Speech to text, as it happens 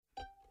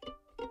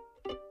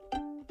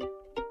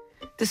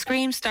The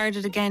scream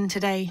started again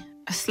today,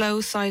 a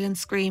slow, silent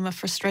scream of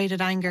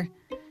frustrated anger.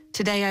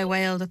 Today I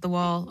wailed at the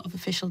wall of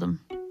officialdom.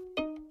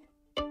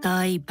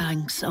 Thy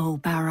banks, O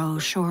Barrow,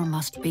 sure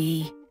must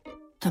be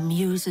the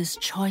muse's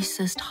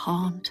choicest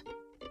haunt.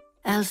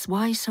 Else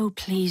why so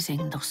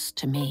pleasing thus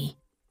to me?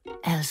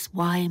 Else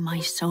why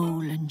my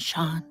soul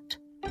enchant?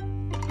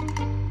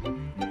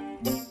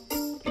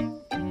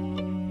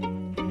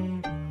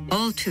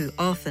 All too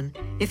often,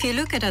 if you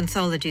look at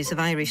anthologies of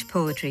Irish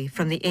poetry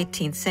from the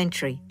 18th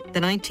century, the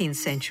 19th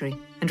century,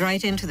 and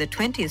right into the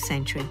 20th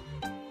century,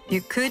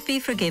 you could be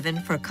forgiven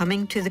for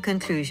coming to the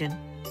conclusion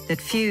that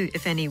few,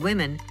 if any,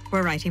 women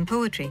were writing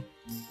poetry.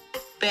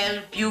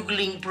 Bell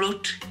bugling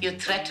brute, you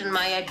threaten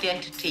my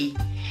identity.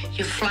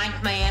 You flank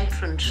my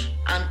entrance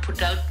and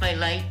put out my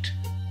light.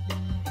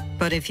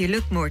 But if you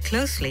look more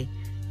closely,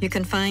 you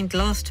can find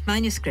lost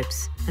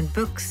manuscripts and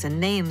books and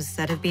names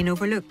that have been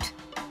overlooked.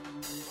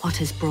 What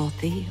has brought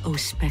thee, O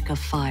speck of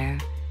fire,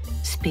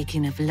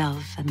 speaking of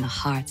love and the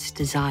heart's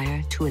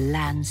desire, to a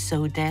land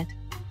so dead?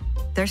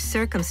 Their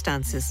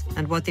circumstances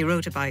and what they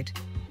wrote about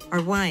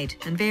are wide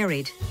and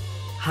varied.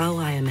 How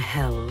I am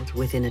held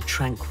within a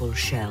tranquil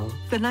shell.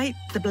 The night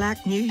the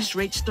black news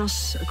reached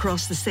us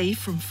across the sea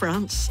from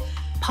France.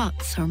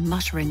 Pots are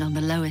muttering on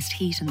the lowest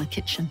heat in the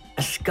kitchen.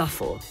 A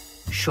scuffle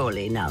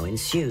surely now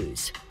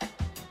ensues.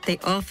 They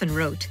often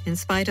wrote in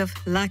spite of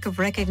lack of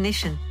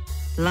recognition,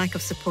 lack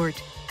of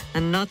support,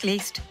 and not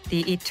least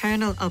the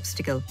eternal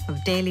obstacle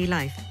of daily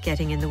life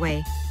getting in the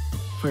way.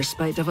 For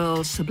spite of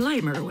all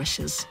Sublimer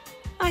wishes,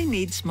 I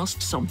needs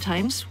must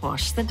sometimes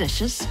wash the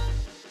dishes.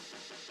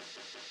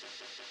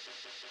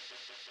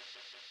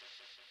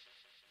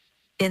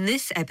 In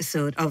this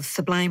episode of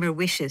Sublimer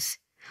Wishes,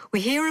 we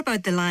hear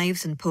about the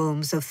lives and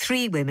poems of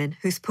three women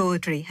whose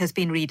poetry has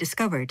been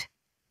rediscovered.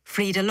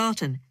 Freda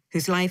Laughton,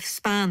 whose life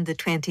spanned the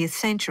 20th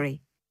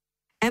century.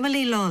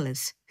 Emily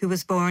Lawless, who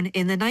was born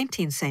in the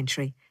 19th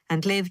century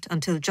and lived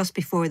until just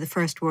before the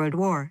First World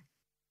War.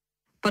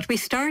 But we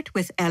start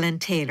with Ellen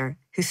Taylor,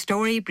 whose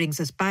story brings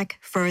us back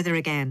further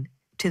again,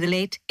 to the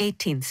late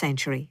 18th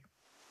century.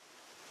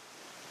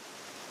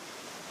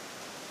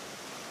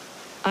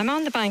 I'm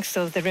on the banks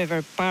of the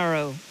River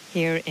Barrow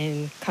here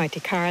in County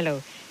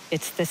Carlow.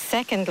 It's the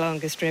second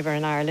longest river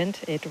in Ireland.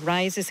 It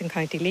rises in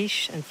County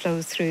Laois and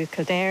flows through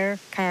Kildare,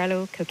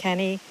 Carlow,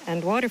 Kilkenny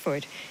and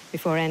Waterford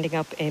before ending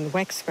up in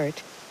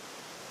Wexford.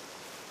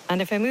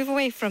 And if I move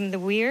away from the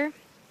weir,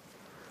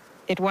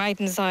 it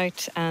widens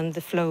out and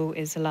the flow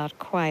is a lot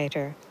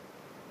quieter.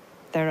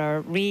 There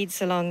are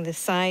reeds along the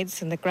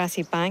sides and the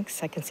grassy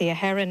banks. I can see a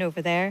heron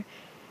over there.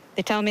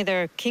 They tell me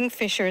there are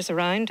kingfishers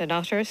around and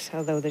otters,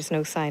 although there's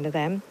no sign of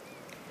them.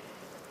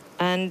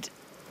 And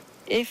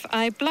if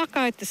I block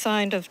out the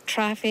sound of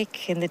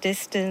traffic in the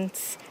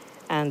distance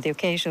and the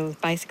occasional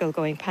bicycle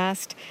going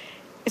past,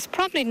 it's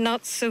probably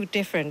not so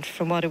different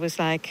from what it was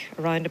like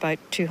around about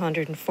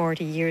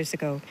 240 years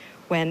ago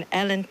when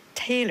Ellen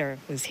Taylor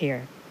was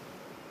here.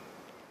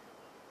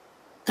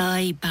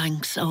 Thy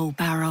banks, O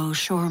Barrow,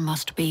 sure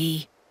must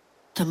be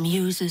the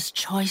muse's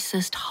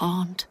choicest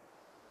haunt.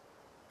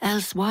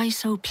 Else why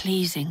so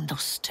pleasing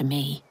thus to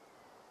me?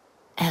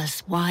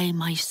 Else why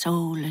my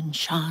soul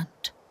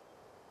enchant?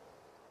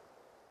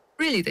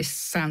 Really, this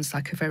sounds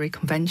like a very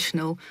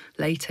conventional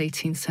late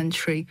 18th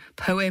century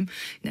poem,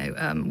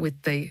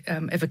 with the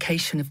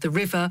evocation of the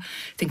river,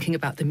 thinking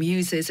about the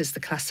muses as the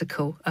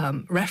classical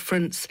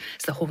reference.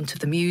 It's the haunt of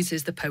the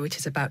muses. The poet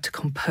is about to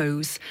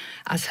compose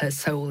as her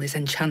soul is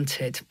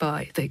enchanted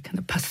by the kind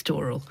of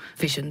pastoral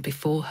vision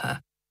before her.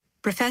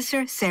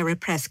 Professor Sarah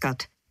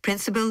Prescott,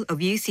 Principal of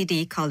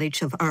UCD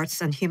College of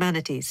Arts and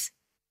Humanities.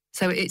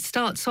 So it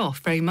starts off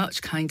very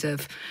much kind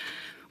of,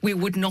 we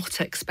would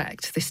not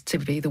expect this to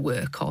be the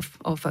work of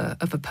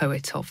a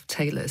poet of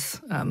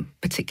Taylor's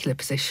particular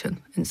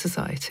position in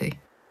society.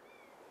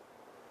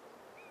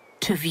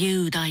 To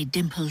view thy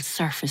dimpled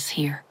surface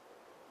here,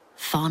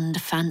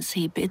 fond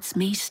fancy bids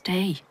me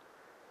stay,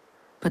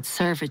 but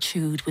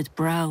servitude with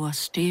brow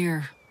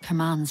austere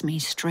commands me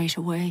straight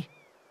away.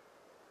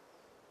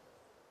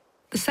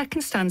 The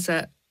second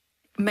stanza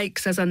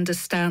makes us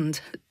understand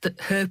that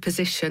her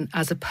position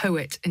as a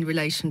poet in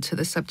relation to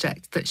the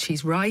subject that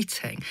she's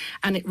writing,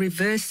 and it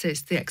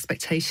reverses the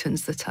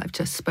expectations that I've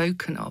just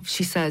spoken of.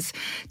 She says,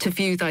 to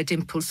view thy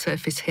dimpled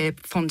surface here,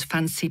 fond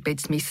fancy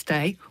bids me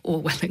stay,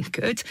 all well and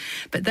good.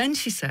 But then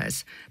she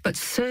says, but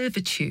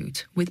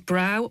servitude with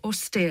brow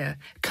austere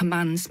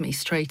commands me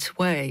straight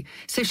away.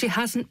 So she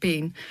hasn't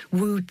been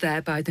wooed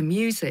there by the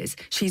muses.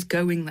 She's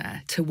going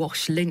there to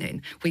wash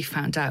linen, we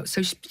found out.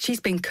 So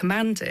she's been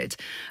commanded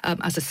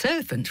as a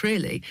servant,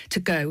 really, to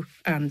go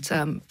and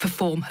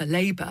perform her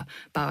labour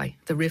by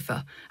the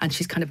river. And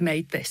she's kind of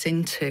made this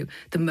into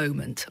the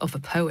moment of a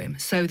poem.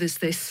 So there's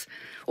this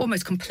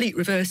almost complete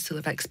reversal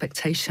of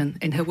expectation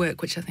in her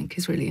work, which I think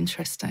is really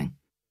interesting.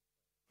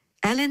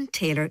 Ellen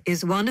Taylor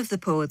is one of the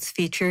poets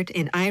featured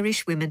in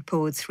Irish Women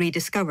Poets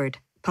Rediscovered,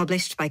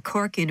 published by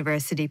Cork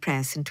University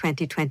Press in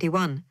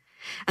 2021.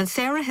 And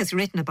Sarah has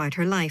written about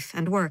her life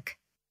and work.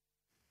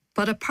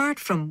 But apart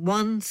from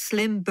one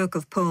slim book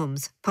of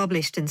poems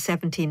published in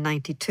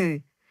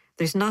 1792,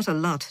 there's not a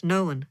lot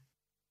known.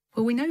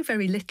 Well, we know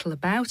very little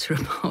about her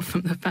apart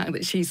from the fact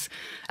that she's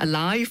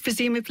alive,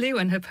 presumably,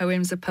 when her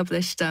poems are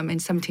published in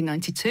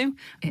 1792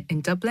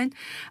 in Dublin.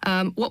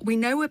 What we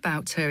know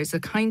about her is a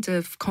kind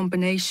of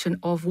combination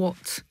of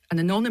what an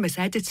anonymous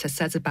editor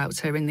says about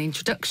her in the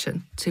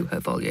introduction to her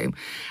volume,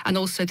 and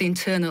also the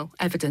internal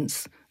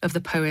evidence of the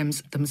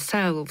poems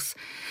themselves.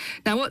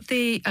 Now, what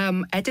the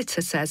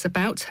editor says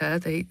about her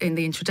in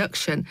the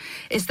introduction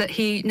is that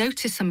he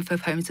noticed some of her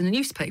poems in a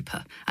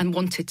newspaper and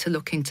wanted to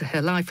look into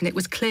her life. And it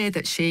was clear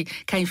that she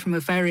came from a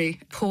very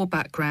poor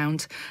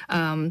background.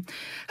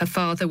 Her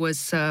father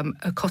was a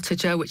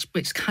cottager,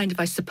 which kind of,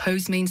 I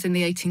suppose, means in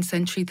the 18th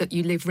century that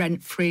you live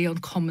rent-free on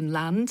common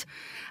land.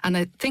 And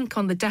I think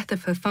on the death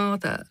of her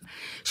father,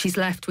 she's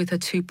left with her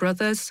two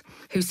brothers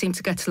who seem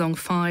to get along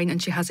fine,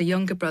 and she has a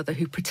younger brother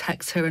who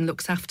protects her and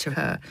looks after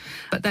her.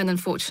 But then,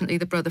 unfortunately,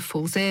 the brother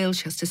falls ill,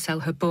 she has to sell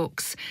her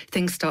books,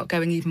 things start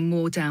going even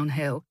more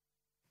downhill.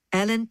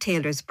 Ellen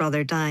Taylor's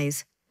brother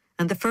dies,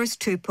 and the first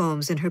two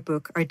poems in her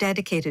book are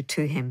dedicated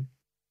to him.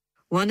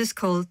 One is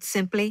called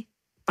simply,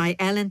 By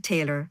Ellen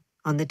Taylor,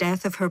 on the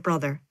Death of Her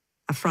Brother,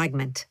 a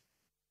fragment.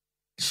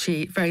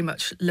 She very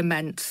much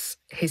laments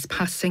his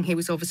passing. He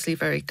was obviously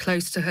very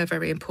close to her,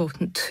 very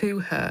important to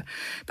her.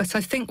 But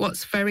I think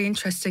what's very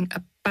interesting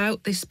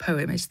about this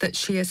poem is that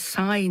she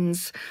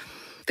assigns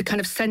the kind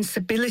of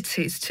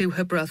sensibilities to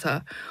her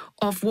brother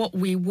of what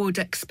we would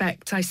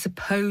expect, I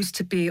suppose,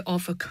 to be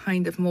of a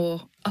kind of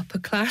more upper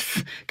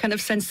class kind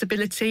of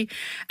sensibility.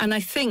 And I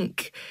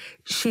think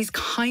she's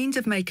kind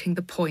of making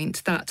the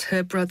point that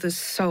her brother's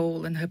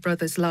soul and her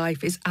brother's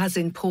life is as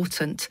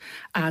important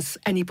as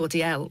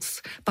anybody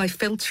else by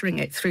filtering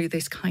it through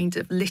this kind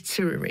of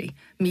literary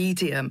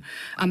medium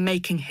and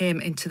making him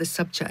into the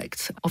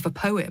subject of a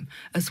poem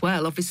as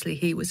well. Obviously,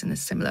 he was in a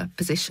similar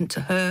position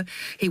to her.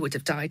 He would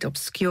have died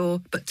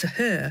obscure, but to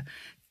her,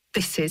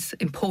 this is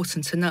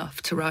important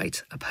enough to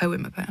write a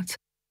poem about.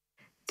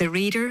 The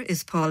reader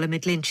is Paula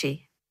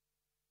McGlinchey.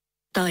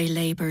 Thy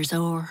labour's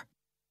o'er,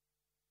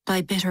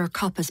 thy bitter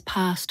cup is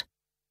past.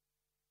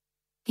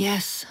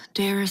 Yes,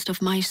 dearest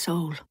of my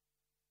soul,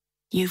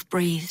 you've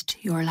breathed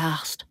your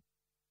last.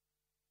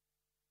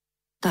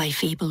 Thy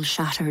feeble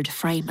shattered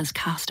frame is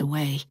cast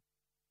away,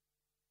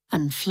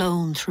 and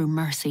flown through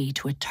mercy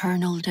to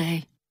eternal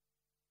day.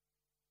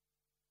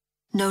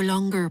 No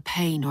longer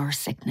pain or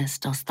sickness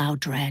dost thou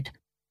dread,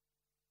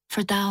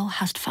 for thou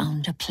hast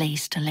found a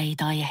place to lay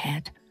thy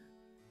head.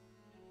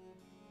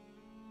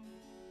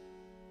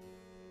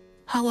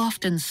 How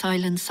often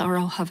silent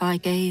sorrow have I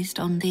gazed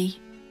on thee,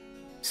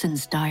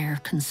 since dire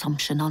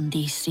consumption on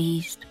thee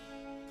seized,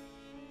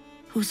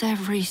 whose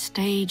every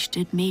stage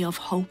did me of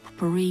hope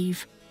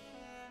bereave,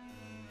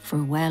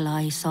 for well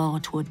I saw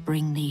 'twould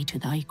bring thee to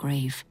thy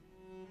grave.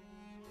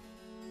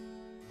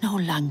 No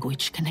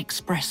language can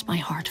express my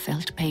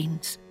heartfelt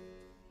pains,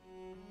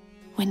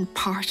 when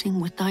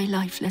parting with thy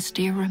lifeless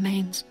dear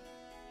remains.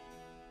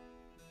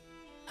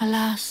 A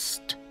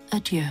last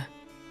adieu,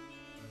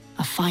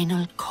 a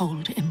final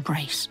cold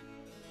embrace,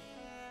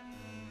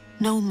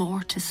 no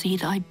more to see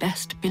thy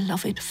best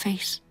beloved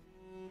face.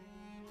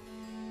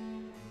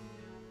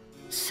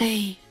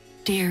 Say,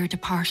 dear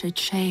departed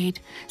shade,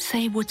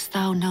 say wouldst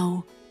thou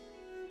know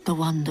the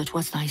one that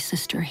was thy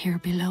sister here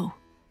below,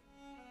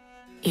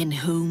 in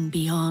whom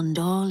beyond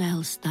all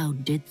else thou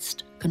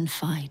didst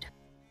confide,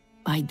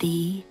 by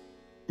thee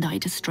thy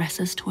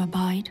distresses to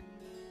abide,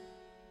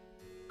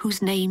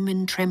 whose name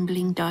in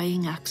trembling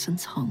dying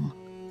accents hung,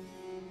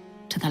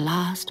 to the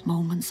last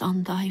moments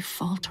on thy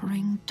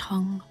faltering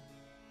tongue.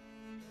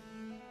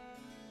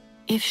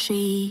 If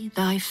she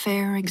thy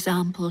fair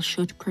example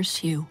should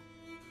pursue,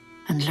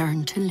 and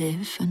learn to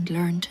live and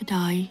learn to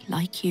die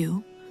like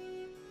you,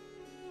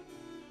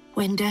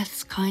 when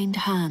death's kind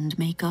hand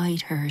may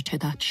guide her to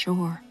that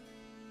shore,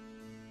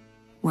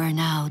 where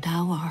now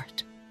thou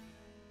art,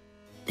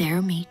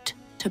 there meet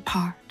to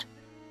part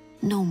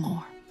no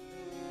more.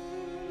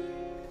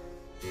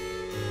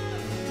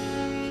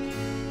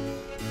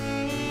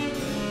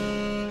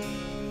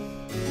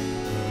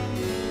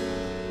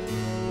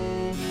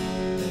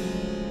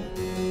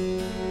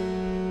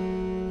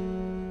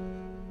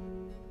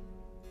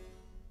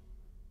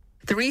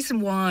 The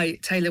reason why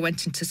Taylor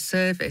went into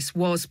service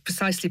was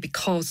precisely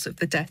because of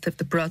the death of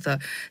the brother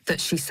that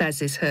she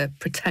says is her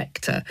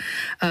protector.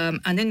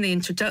 And in the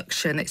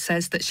introduction, it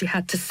says that she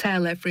had to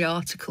sell every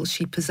article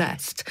she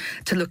possessed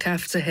to look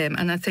after him.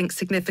 And I think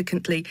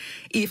significantly,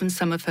 even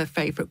some of her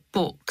favourite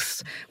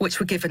books, which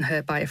were given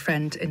her by a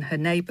friend in her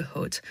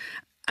neighbourhood.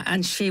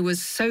 And she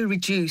was so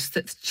reduced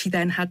that she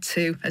then had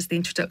to, as the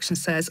introduction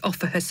says,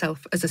 offer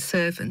herself as a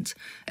servant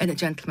in a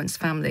gentleman's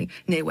family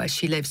near where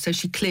she lived. So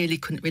she clearly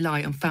couldn't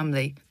rely on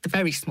family, the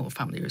very small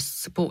family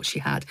support she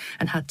had,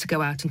 and had to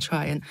go out and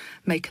try and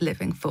make a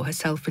living for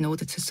herself in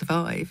order to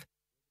survive.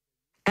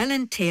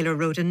 Ellen Taylor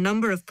wrote a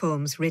number of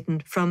poems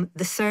written from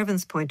the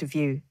servant's point of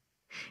view,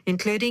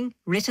 including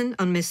written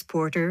on Miss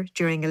Porter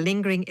during a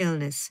lingering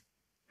illness.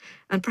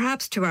 And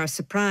perhaps to our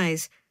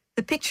surprise,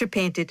 The picture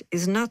painted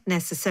is not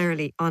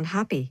necessarily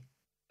unhappy.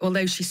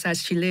 Although she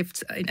says she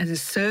lived in a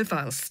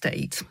servile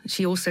state,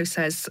 she also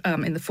says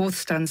in the fourth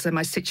stanza,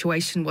 my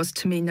situation was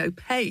to me no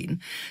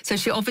pain. So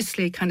she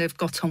obviously kind of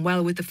got on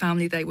well with the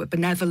family. They were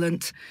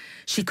benevolent.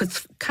 She could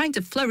kind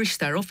of flourish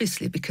there,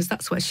 obviously, because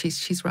that's where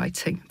she's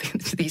writing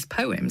these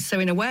poems. So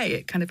in a way,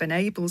 it kind of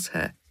enables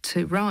her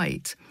to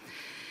write.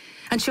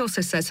 And she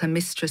also says her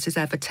mistress is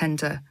ever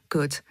tender,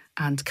 good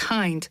and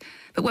kind.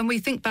 But when we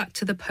think back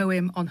to the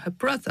poem on her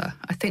brother,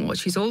 I think what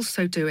she's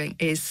also doing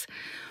is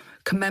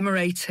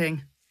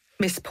commemorating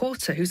Miss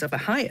Porter, who's of a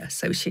higher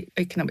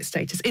economic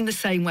status, in the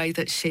same way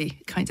that she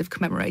kind of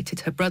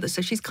commemorated her brother.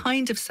 So she's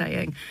kind of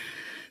saying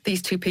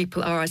these two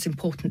people are as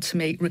important to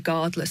me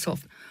regardless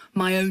of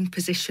my own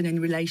position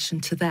in relation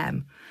to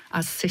them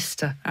as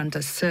sister and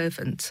as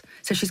servant.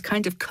 So she's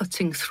kind of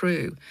cutting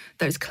through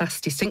those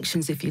class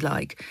distinctions, if you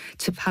like,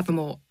 to have a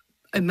more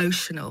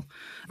emotional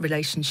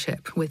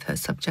relationship with her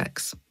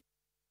subjects.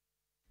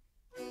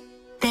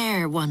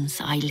 There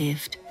once I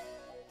lived,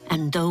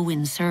 and though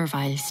in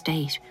servile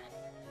state,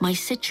 my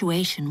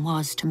situation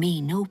was to me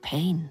no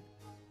pain,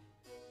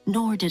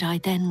 nor did I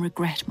then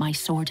regret my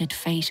sordid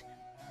fate,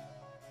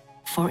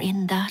 for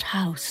in that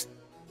house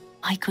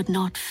I could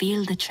not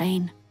feel the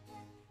chain.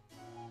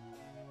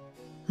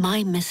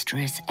 My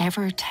mistress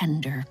ever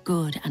tender,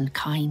 good and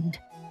kind,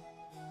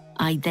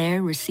 I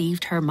there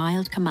received her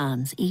mild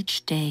commands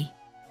each day,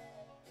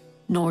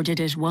 nor did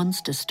it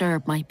once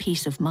disturb my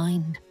peace of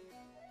mind,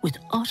 with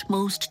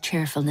utmost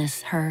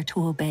cheerfulness her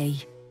to obey.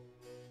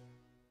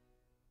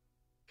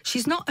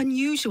 She's not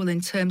unusual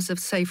in terms of,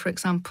 say, for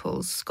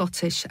example,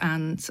 Scottish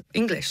and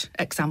English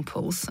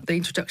examples. The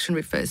introduction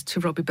refers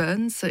to Robbie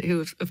Burns,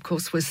 who, of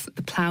course, was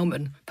the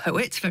ploughman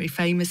poet, very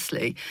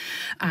famously.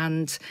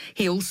 And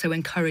he also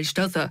encouraged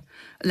other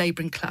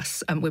labouring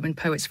class women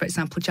poets, for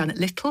example, Janet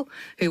Little,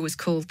 who was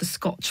called the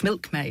Scotch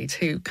milkmaid,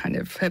 who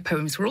her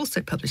poems were also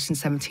published in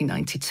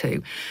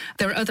 1792.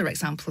 There are other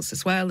examples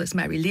as well. There's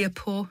Mary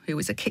Leopold, who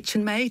was a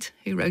kitchen maid,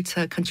 who wrote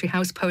a country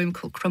house poem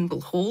called Crumble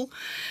Hall,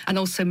 and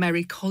also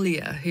Mary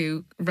Collier,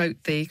 who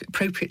wrote the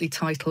appropriately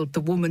titled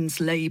The Woman's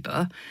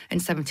Labour in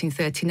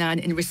 1739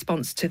 in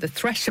response to the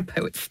thresher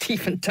poet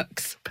Stephen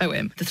Duck's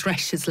poem, The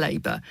Thresher's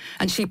Labour.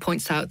 And she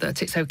points out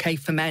that it's okay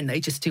for men, they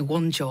just do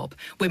one job.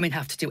 Women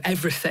have to do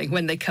everything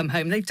when they come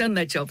home. They've done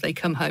their job, they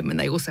come home and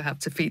they also have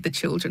to feed the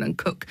children and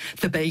cook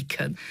the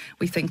bacon.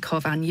 We think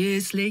of Anne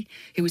Yearsley,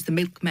 who was the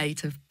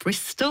milkmaid of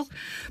Bristol.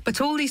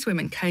 But all these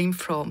women came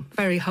from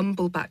very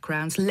humble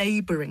backgrounds,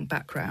 labouring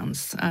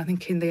backgrounds. I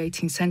think in the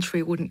 18th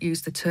century it wouldn't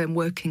use the term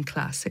working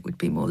class. It would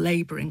be more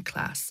labouring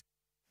class.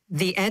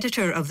 The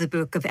editor of the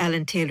book of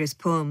Ellen Taylor's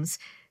poems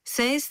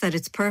says that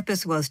its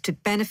purpose was to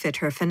benefit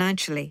her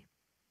financially.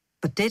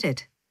 But did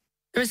it?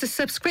 There is a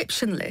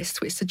subscription list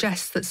which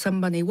suggests that some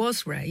money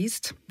was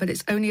raised, but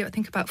it's only, I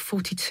think, about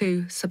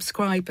 42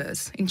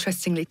 subscribers.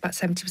 Interestingly, about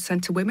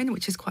 70% are women,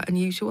 which is quite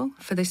unusual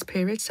for this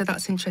period. So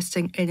that's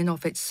interesting in and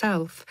of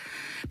itself.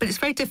 But it's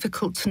very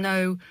difficult to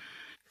know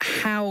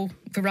how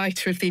the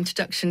writer of the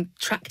introduction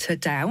tracked her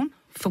down,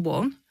 for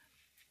one.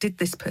 Did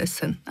this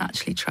person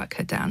actually track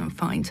her down and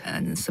find her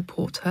and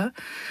support her?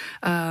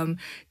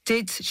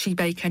 Did she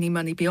make any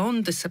money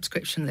beyond the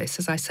subscription list?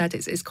 As I said,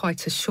 it's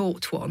quite a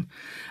short one.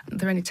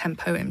 There are only 10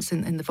 poems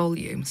in the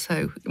volume,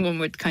 so one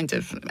would kind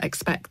of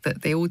expect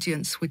that the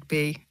audience would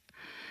be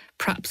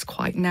perhaps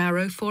quite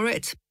narrow for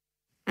it.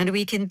 And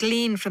we can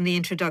glean from the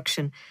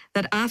introduction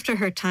that after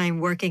her time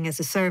working as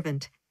a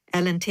servant,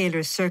 Ellen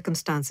Taylor's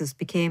circumstances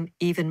became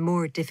even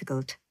more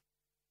difficult.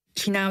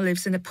 She now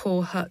lives in a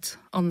poor hut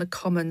on the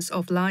commons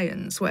of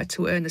Lyons, where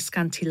to earn a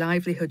scanty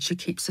livelihood she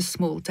keeps a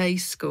small day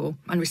school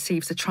and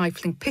receives a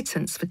trifling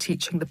pittance for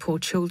teaching the poor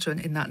children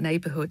in that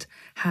neighbourhood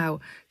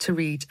how to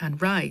read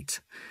and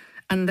write.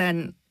 And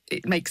then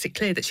it makes it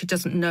clear that she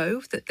doesn't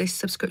know that this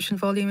subscription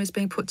volume is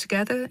being put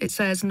together. It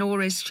says,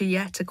 nor is she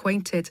yet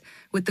acquainted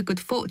with the good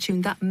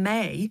fortune that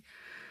may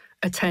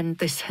attend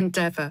this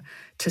endeavour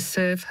to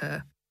serve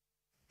her.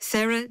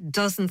 Sarah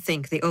doesn't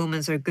think the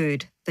omens are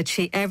good, that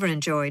she ever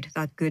enjoyed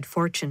that good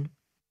fortune.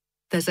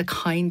 There's a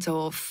kind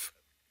of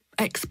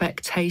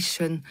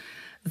expectation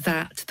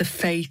that the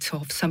fate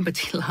of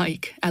somebody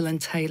like Ellen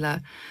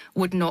Taylor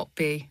would not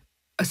be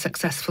a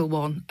successful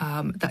one,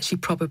 that she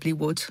probably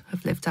would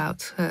have lived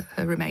out her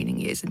remaining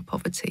years in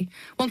poverty.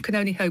 One can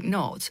only hope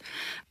not,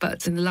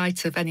 but in the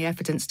light of any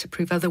evidence to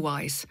prove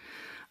otherwise,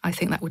 I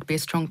think that would be a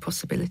strong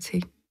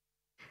possibility.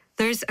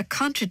 There's a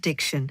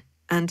contradiction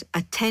and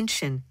a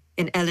tension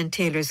in Ellen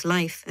Taylor's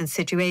life and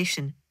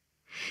situation.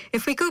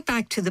 If we go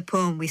back to the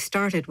poem we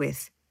started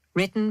with,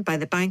 written by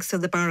the banks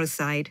of the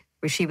Barrowside,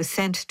 where she was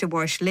sent to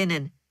wash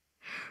linen,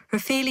 her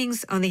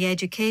feelings on the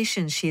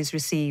education she has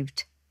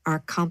received are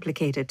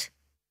complicated.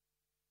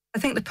 I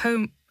think the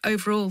poem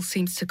overall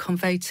seems to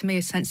convey to me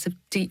a sense of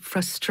deep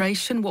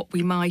frustration, what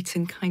we might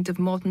in kind of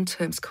modern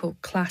terms call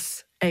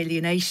class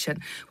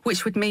alienation,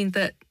 which would mean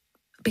that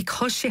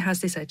because she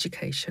has this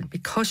education,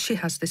 because she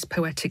has this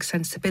poetic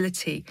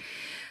sensibility,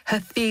 her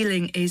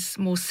feeling is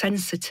more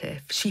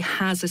sensitive. She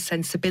has a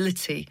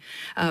sensibility.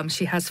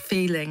 She has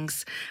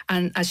feelings.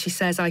 And as she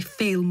says, I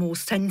feel more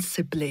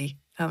sensibly.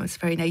 It's a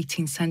very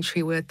 18th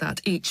century word, that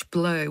each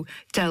blow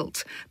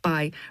dealt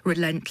by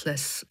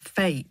relentless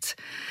fate.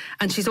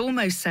 And she's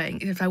almost saying,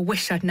 if I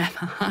wish I'd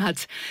never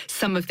had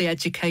some of the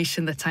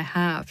education that I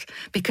have,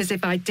 because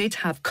if I did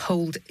have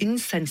cold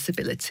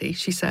insensibility,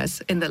 she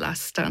says in the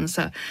last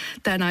stanza,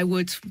 then I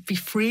would be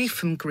free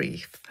from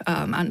grief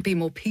and be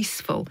more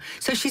peaceful.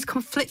 So she's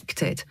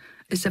conflicted.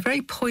 It's a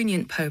very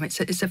poignant poem.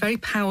 It's a very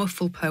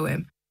powerful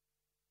poem.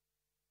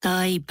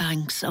 Thy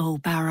banks, O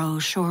Barrow,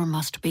 sure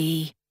must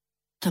be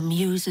the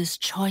muse's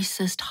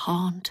choicest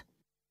haunt.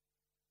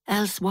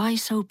 Else why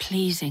so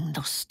pleasing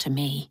thus to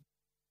me?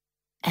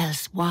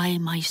 Else why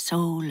my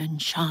soul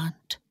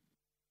enchant?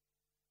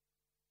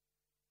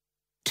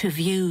 To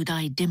view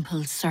thy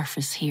dimpled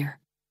surface here,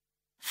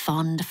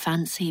 fond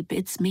fancy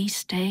bids me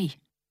stay,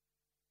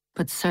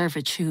 but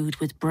servitude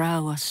with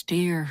brow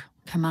austere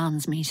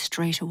commands me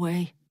straight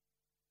away.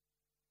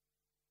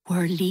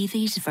 Were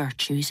Lethe's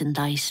virtues in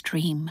thy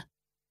stream,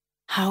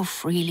 how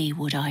freely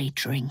would I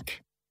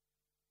drink,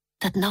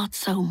 that not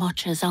so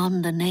much as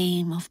on the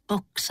name of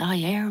books I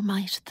e'er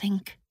might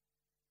think.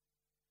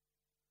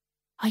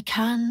 I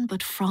can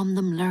but from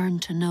them learn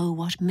to know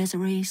what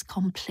miseries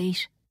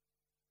complete,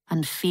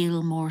 and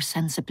feel more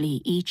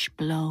sensibly each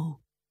blow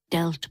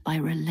dealt by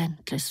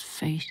relentless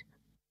fate.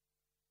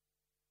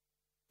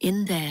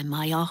 In them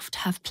I oft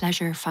have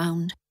pleasure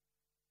found,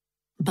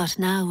 but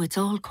now it's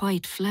all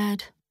quite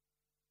fled.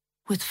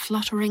 With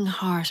fluttering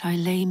heart I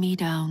lay me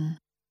down,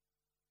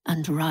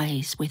 and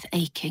rise with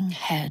aching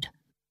head.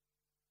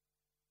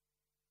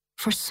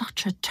 For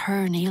such a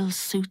turn ill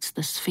suits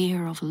the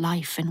sphere of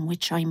life in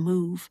which I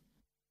move,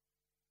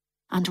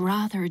 and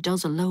rather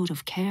does a load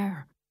of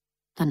care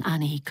than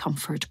any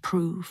comfort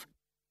prove.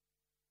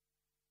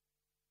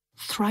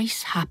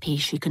 Thrice happy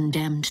she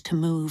condemned to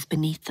move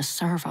beneath the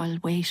servile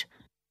weight,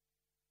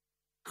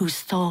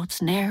 whose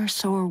thoughts ne'er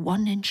soar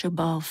 1 inch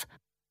above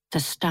the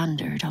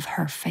standard of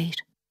her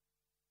fate.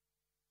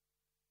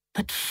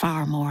 But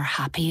far more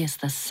happy is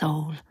the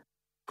soul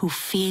who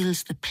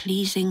feels the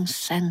pleasing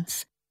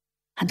sense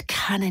and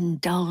can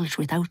indulge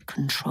without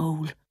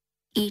control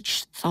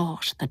each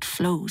thought that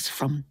flows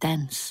from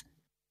thence.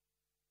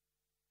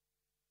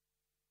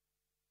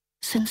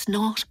 Since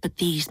naught but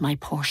these my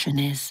portion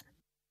is,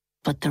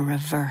 but the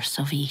reverse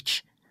of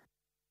each,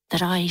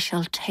 that I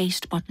shall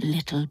taste but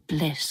little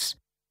bliss,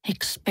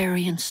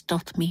 experience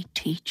doth me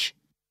teach.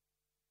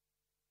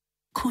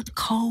 Could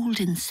cold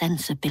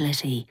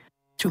insensibility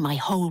through my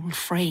whole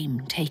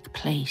frame take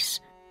place,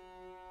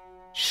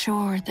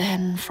 sure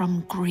then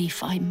from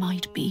grief I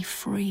might be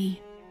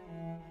free.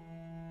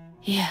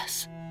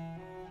 Yes,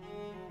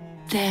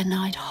 then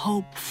I'd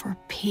hope for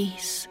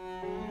peace.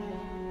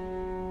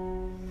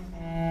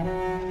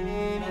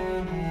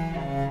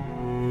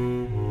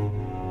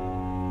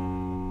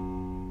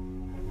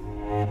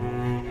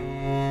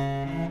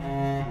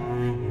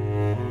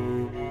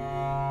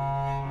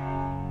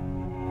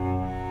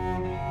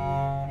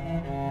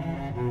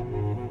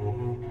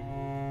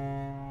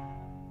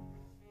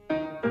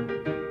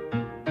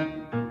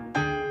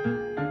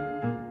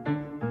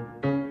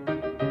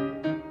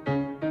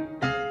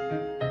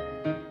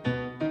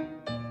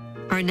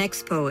 Our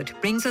next poet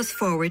brings us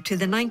forward to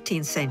the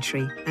 19th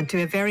century and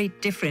to a very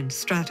different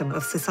stratum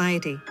of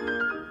society.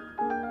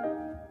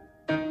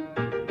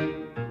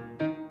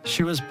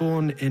 She was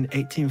born in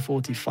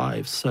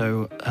 1845,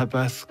 so her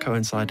birth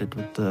coincided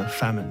with the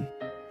famine.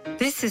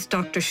 This is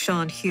Dr.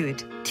 Sean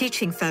Hewitt,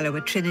 teaching fellow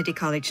at Trinity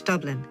College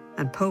Dublin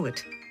and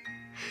poet.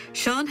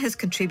 Sean has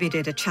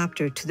contributed a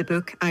chapter to the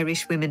book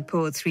Irish Women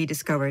Poets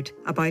Rediscovered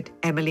about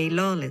Emily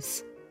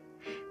Lawless.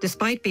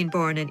 Despite being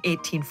born in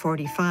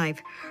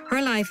 1845,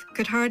 her life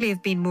could hardly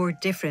have been more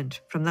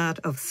different from that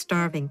of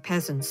starving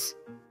peasants.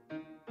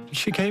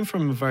 She came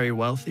from a very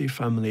wealthy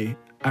family,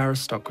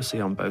 aristocracy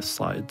on both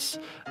sides.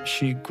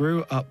 She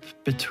grew up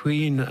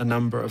between a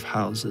number of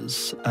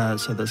houses.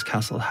 So there's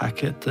Castle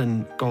Hackett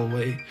in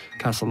Galway,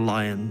 Castle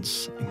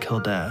Lyons in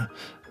Kildare,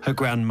 her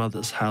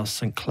grandmother's house,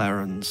 St.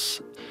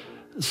 Clarence.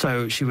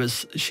 So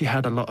she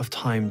had a lot of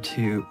time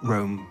to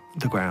roam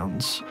the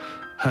grounds.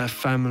 Her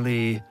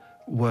family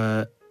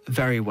were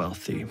very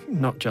wealthy,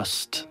 not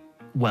just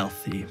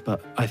wealthy,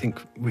 but I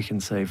think we can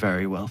say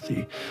very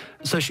wealthy.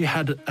 So she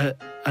had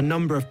a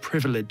number of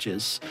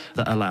privileges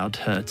that allowed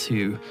her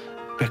to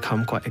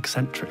become quite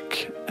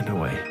eccentric in a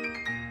way.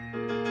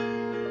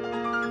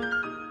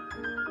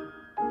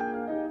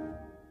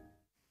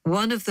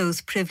 One of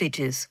those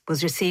privileges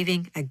was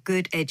receiving a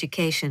good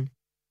education,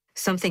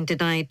 something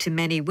denied to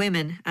many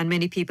women and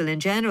many people in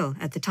general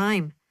at the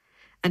time.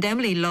 And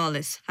Emily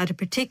Lawless had a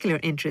particular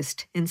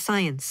interest in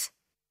science.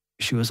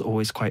 She was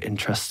always quite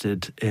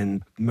interested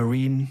in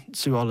marine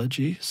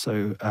zoology,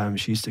 so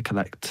she used to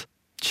collect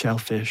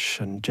shellfish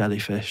and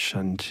jellyfish,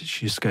 and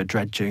she used to go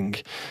dredging.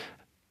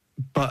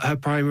 But her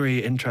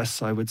primary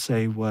interests, I would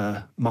say,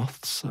 were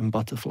moths and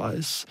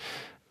butterflies.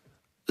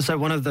 So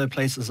one of the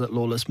places that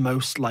Lawless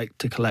most liked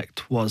to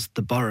collect was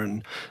the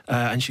Burren,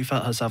 and she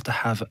felt herself to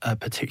have a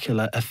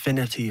particular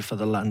affinity for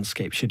the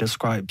landscape. She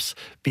describes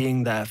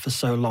being there for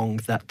so long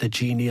that the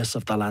genius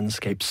of the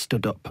landscape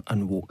stood up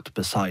and walked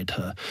beside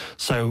her.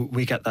 So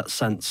we get that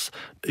sense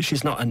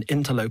she's not an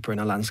interloper in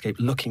a landscape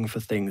looking for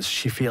things.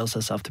 She feels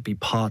herself to be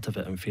part of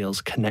it and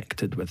feels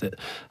connected with it.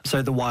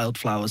 So the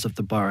wildflowers of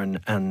the Burren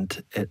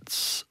and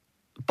its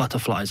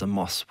butterflies and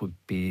moss would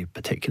be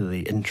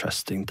particularly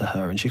interesting to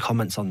her, and she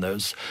comments on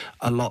those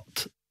a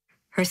lot.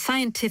 Her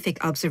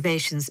scientific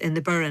observations in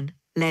the Burren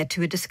led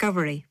to a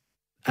discovery.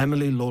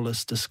 Emily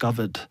Lawless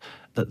discovered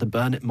that the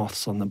burnet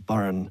moths on the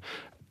Burren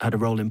had a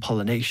role in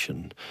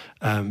pollination.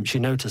 She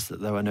noticed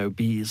that there were no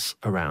bees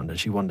around, and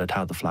she wondered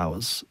how the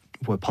flowers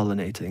were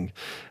pollinating.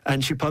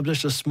 And she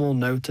published a small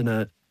note in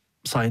a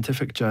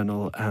scientific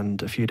journal,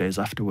 and a few days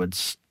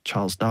afterwards,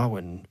 Charles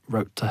Darwin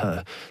wrote to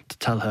her to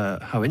tell her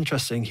how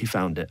interesting he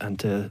found it and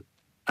to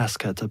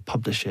ask her to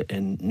publish it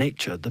in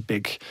Nature, the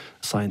big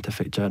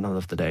scientific journal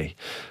of the day.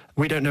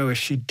 We don't know if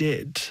she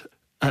did.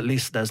 At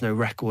least there's no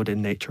record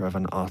in Nature of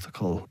an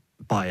article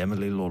by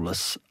Emily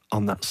Lawless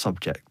on that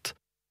subject.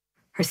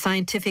 Her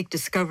scientific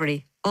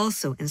discovery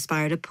also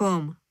inspired a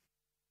poem.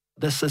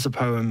 This is a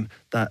poem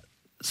that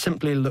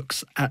simply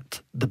looks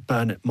at the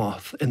burnet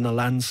moth in the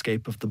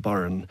landscape of the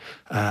Burren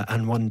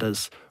and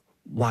wonders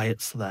why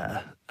it's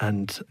there.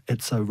 And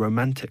it's a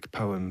romantic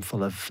poem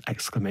full of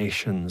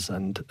exclamations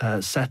and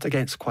set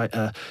against quite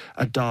a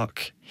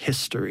dark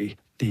history.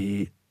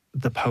 The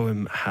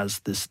poem has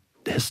this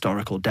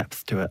historical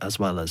depth to it as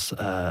well as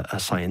a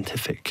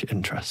scientific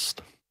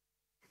interest.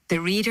 The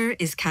reader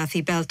is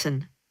Kathy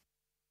Belton.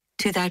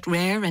 To that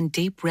rare and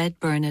deep red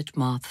burnet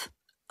moth,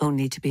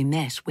 only to be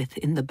met with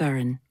in the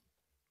Burren.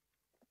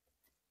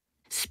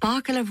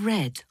 Sparkle of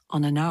red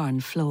on an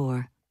iron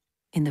floor,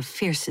 in the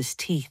fiercest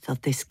teeth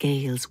of this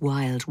gale's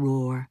wild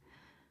roar.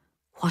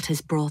 What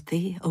has brought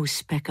thee, O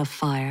speck of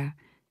fire,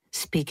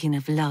 speaking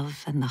of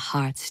love and the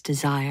heart's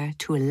desire,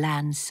 to a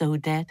land so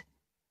dead?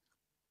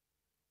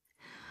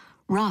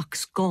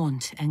 Rocks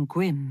gaunt and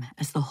grim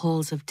as the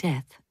halls of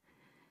death,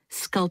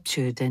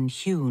 sculptured and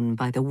hewn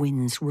by the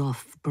wind's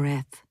rough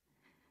breath.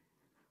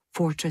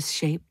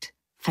 Fortress-shaped,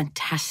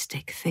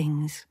 fantastic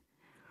things,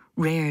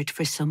 reared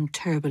for some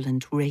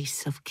turbulent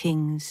race of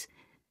kings,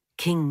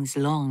 kings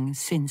long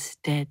since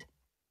dead.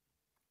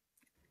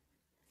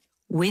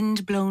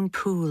 Wind-blown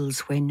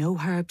pools where no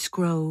herbs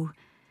grow,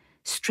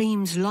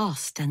 streams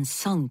lost and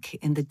sunk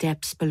in the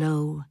depths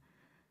below,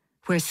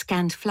 where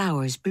scant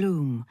flowers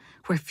bloom,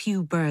 where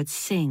few birds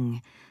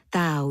sing,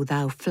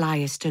 thou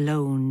fliest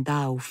alone,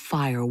 thou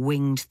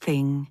fire-winged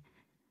thing,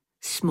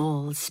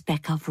 small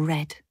speck of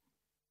red.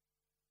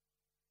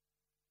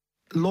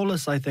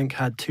 Lawless, I think,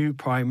 had two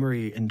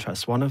primary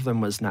interests. One of them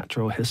was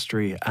natural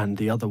history and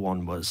the other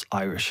one was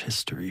Irish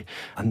history.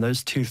 And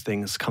those two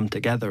things come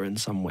together in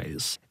some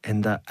ways,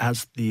 in that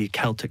as the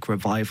Celtic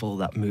revival,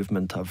 that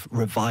movement of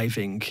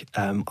reviving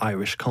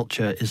Irish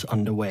culture is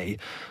underway,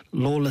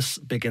 Lawless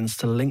begins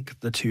to link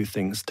the two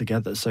things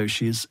together. So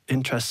she's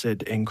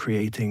interested in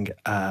creating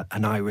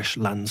an Irish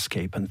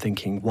landscape and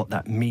thinking what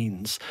that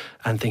means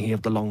and thinking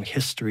of the long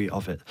history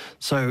of it.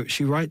 So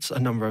she writes a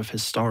number of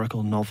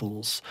historical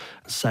novels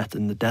set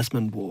in the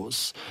Desmond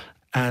Wars,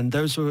 and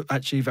those were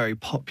actually very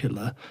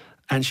popular.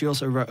 And she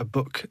also wrote a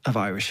book of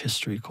Irish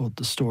history called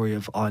The Story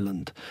of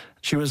Ireland.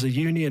 She was a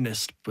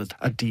unionist with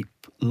a deep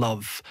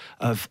love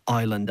of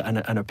Ireland and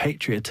a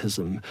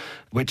patriotism,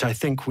 which I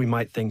think we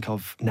might think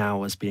of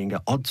now as being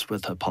at odds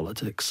with her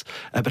politics,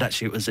 but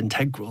actually it was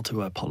integral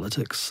to her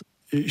politics.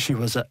 She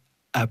was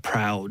a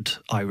proud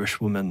Irish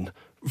woman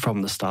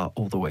from the start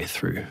all the way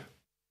through.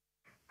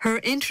 Her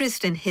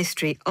interest in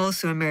history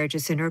also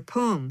emerges in her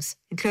poems,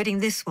 including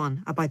this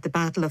one about the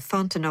Battle of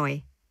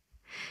Fontenoy.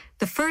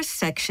 The first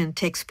section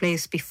takes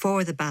place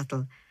before the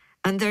battle,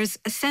 and there's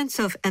a sense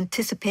of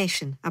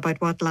anticipation about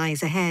what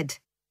lies ahead.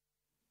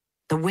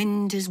 The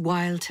wind is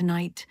wild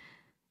tonight,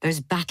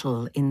 there's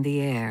battle in the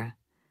air.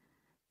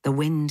 The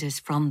wind is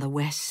from the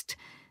west,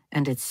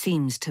 and it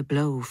seems to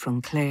blow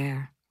from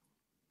Clare.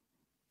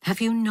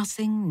 Have you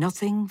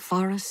nothing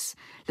for us,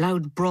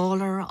 loud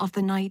brawler of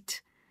the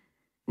night?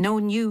 No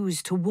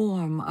news to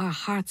warm our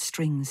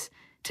heartstrings,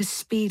 to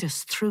speed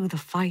us through the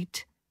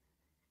fight.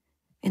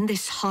 In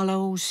this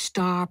hollow,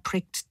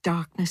 star-pricked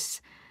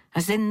darkness,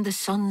 as in the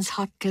sun's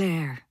hot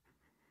glare,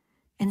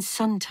 in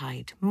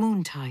suntide,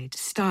 moontide,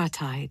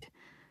 startide,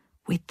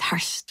 we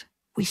thirst,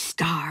 we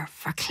starve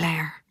for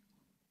Clare.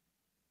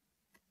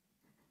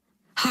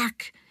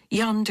 Hark,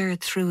 yonder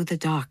through the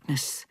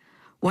darkness,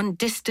 one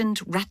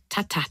distant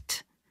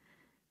rat-tat-tat.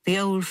 The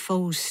old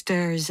foe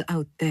stirs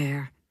out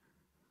there.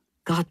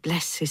 God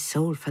bless his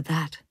soul for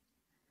that.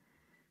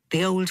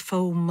 The old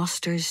foe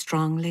musters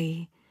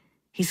strongly.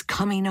 He's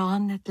coming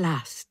on at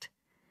last.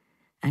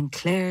 And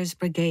Clare's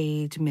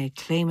brigade may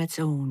claim its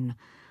own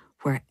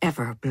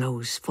wherever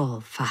blows fall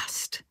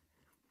fast.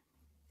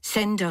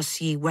 Send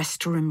us, ye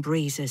western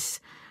breezes,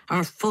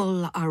 our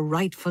full, our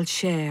rightful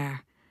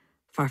share,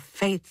 for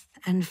faith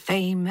and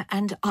fame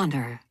and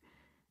honour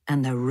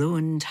and the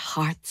ruined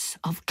hearts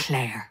of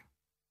Clare.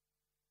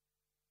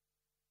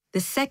 The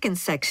second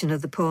section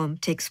of the poem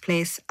takes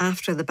place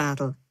after the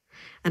battle,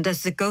 and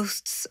as the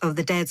ghosts of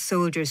the dead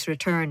soldiers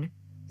return,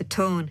 the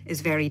tone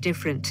is very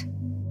different.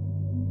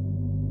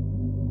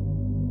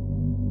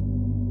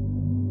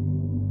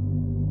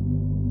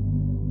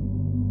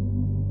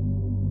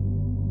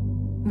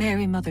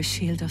 Mary, Mother,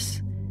 shield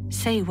us.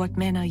 Say, what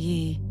men are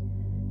ye,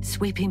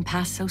 sweeping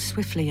past so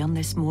swiftly on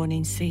this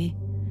morning sea?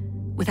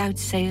 Without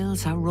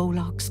sails, our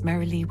rowlocks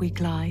merrily we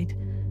glide,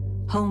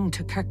 home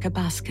to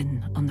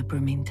Kirkabaskin on the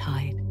brimming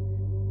tide.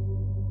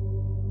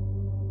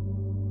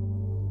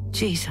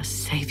 Jesus,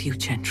 save you,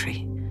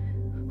 gentry.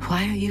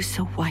 Why are you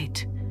so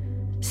white,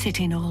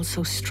 sitting all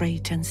so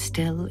straight and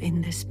still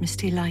in this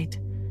misty light?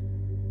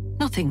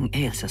 Nothing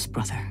ails us,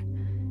 brother.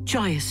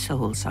 Joyous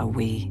souls are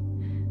we,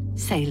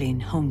 sailing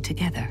home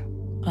together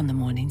on the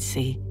morning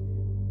sea.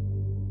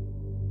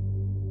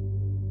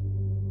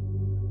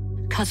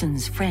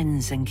 Cousins,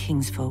 friends, and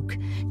kinsfolk,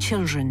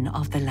 children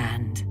of the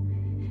land,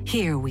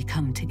 here we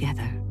come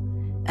together,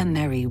 a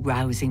merry,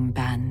 rousing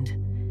band,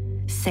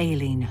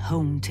 sailing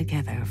home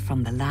together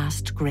from the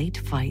last great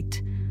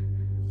fight,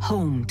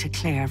 home to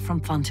Clare from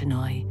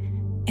Fontenoy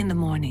in the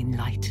morning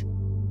light.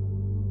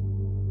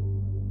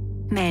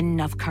 Men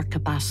of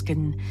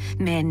Kirkabaskin,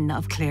 men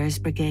of Clare's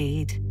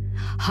brigade,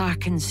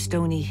 hearken,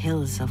 stony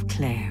hills of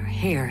Clare,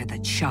 hear the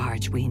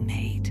charge we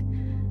made.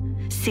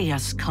 See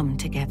us come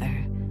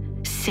together,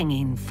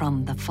 singing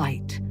from the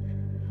fight,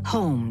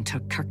 home to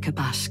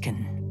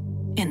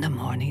Kirkabaskin in the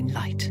morning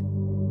light.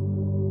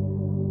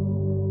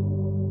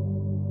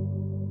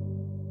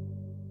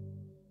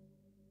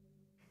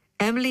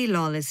 Emily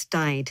Lawless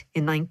died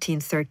in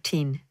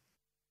 1913.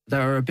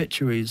 There are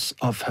obituaries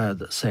of her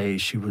that say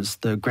she was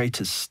the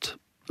greatest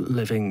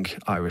living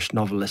Irish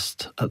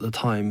novelist at the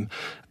time.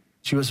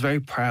 She was very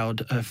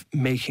proud of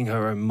making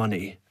her own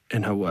money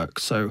in her work.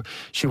 So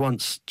she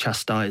once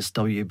chastised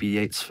W.B.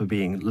 Yeats for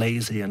being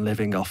lazy and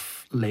living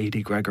off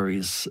Lady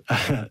Gregory's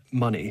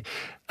money.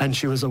 And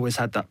she was always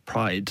had that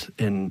pride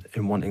in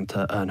wanting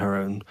to earn her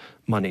own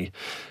money.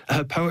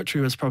 Her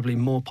poetry was probably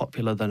more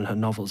popular than her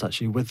novels,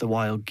 actually, with The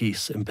Wild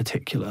Geese in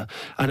particular.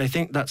 And I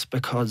think that's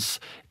because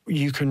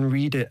you can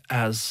read it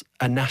as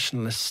a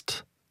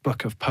nationalist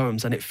book of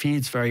poems, and it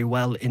feeds very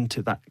well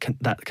into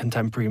that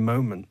contemporary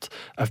moment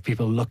of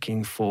people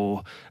looking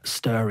for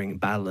stirring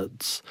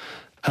ballads.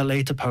 Her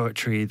later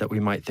poetry that we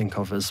might think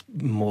of as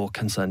more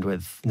concerned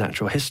with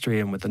natural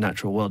history and with the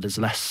natural world is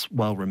less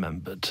well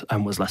remembered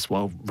and was less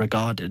well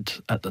regarded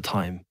at the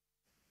time.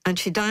 And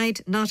she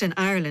died not in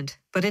Ireland,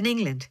 but in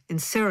England, in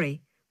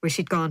Surrey, where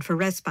she'd gone for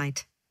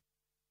respite.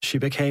 She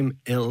became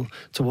ill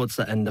towards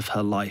the end of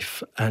her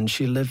life, and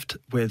she lived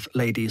with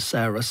Lady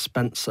Sarah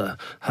Spencer,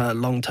 her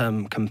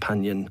long-term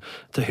companion,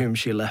 to whom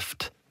she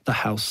left the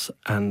house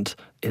and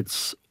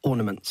its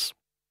ornaments.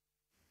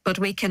 But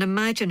we can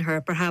imagine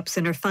her perhaps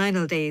in her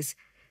final days,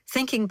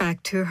 thinking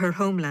back to her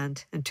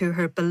homeland and to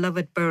her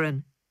beloved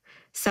Burren,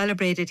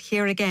 celebrated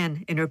here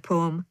again in her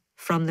poem,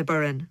 From the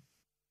Burren.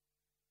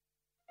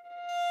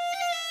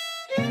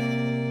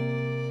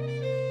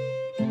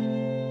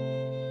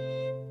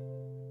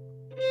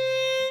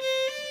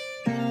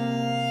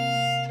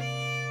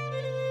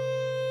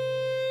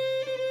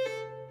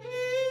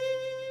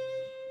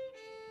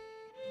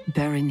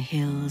 Burren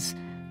Hills,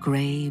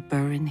 grey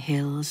Burren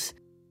Hills,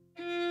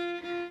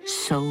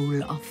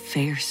 soul of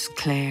fierce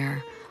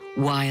Clare,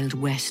 wild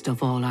west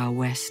of all our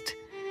west.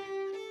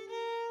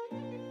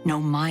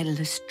 No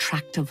milest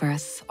tract of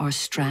earth or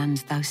strand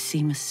thou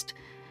seemest,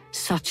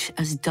 such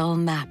as dull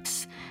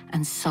maps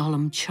and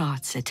solemn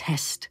charts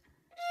attest.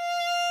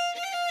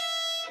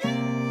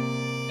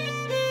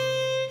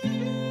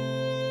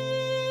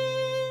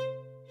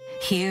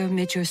 Here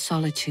mid your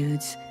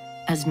solitudes,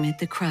 as mid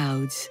the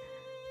crowds,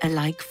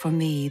 alike for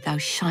me thou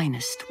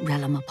shinest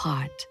realm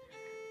apart.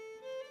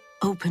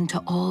 Open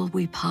to all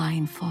we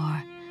pine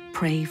for,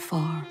 pray for,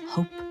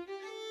 hope.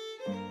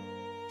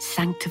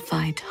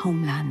 Sanctified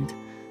homeland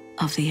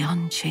of the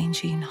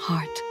unchanging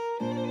heart.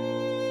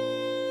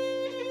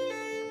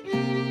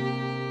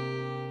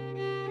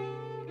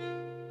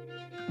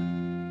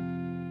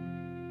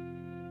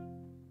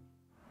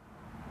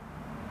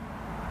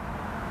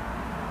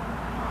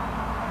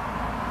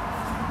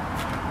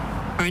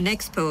 Our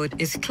next poet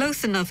is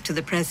close enough to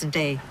the present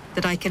day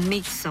that I can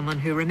meet someone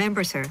who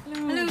remembers her.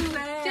 Hello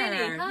there.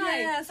 Jenny, hi.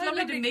 Yes,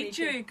 lovely to meet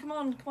you. Come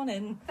on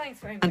in. Thanks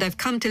very much. And I've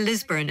come to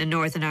Lisburn in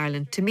Northern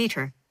Ireland to meet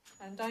her.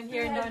 And down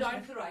here,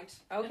 down to the right.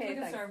 Okay,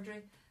 thanks.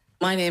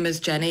 My name is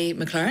Jenny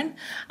McLaren,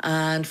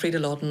 and Freda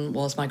Laughton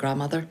was my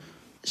grandmother.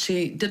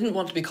 She didn't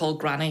want to be called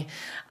Granny.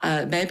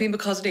 Maybe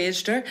because it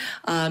aged her.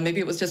 Maybe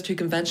it was just too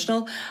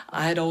conventional.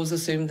 I had always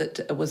assumed that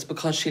it was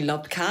because she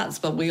loved cats,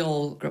 but we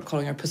all grew up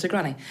calling her Pussy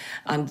Granny.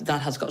 And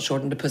that has got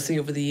shortened to Pussy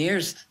over the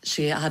years.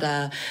 She had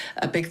a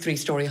big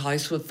 3-storey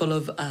house full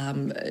of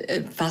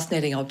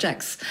fascinating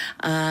objects.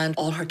 And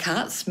all her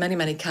cats, many,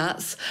 many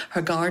cats.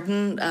 Her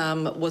garden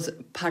was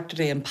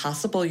practically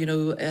impassable. You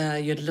know,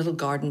 you had a little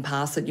garden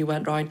path that you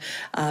went round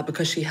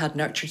because she had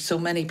nurtured so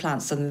many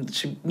plants and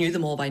she knew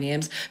them all by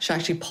names. She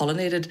actually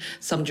pollinated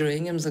some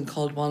geraniums and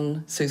called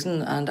one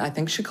Susan, and I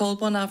think she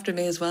called one after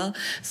me as well.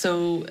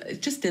 So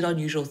it just did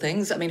unusual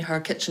things. I mean, her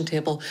kitchen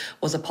table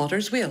was a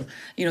potter's wheel,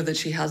 you know, that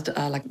she had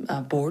like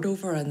a board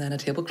over and then a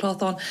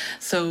tablecloth on.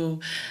 So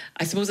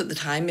I suppose at the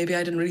time maybe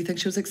I didn't really think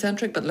she was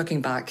eccentric, but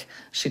looking back,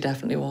 she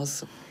definitely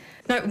was.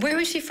 Now, where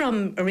was she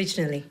from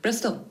originally?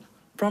 Bristol.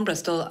 From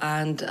Bristol,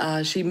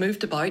 and she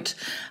moved about.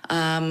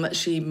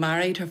 She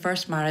married, her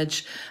first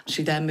marriage,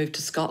 she then moved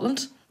to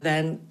Scotland.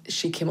 Then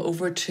she came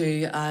over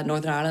to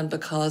Northern Ireland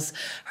because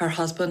her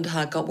husband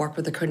had got work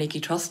with the Carnegie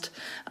Trust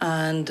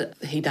and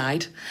he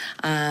died.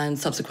 And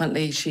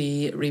subsequently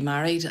she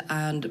remarried.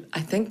 And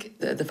I think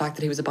the fact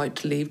that he was about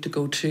to leave to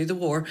go to the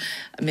war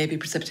maybe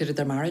precipitated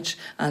their marriage.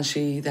 And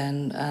she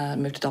then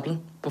moved to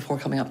Dublin before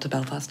coming up to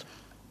Belfast.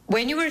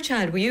 When you were a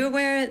child, were you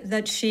aware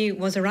that she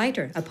was a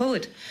writer, a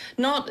poet?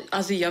 Not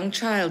as a young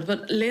child,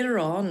 but later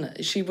on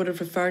she would have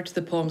referred to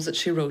the poems that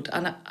she wrote.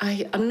 And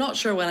I'm not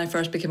sure when I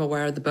first became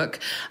aware of the book,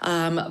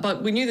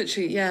 but we knew that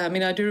she, I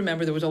mean, I do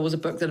remember there was always a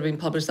book that had been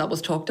published that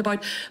was talked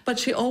about, but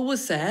she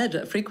always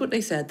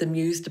frequently said, the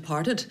muse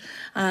departed.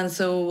 And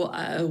so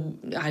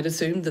I'd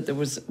assumed that there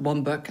was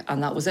one book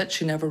and that was it.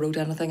 She never wrote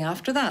anything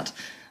after that.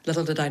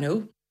 Little did I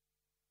know.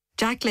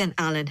 Jacqueline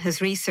Allen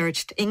has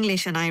researched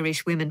English and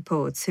Irish women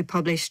poets who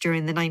published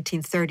during the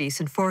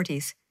 1930s and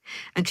 40s,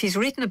 and she's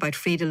written about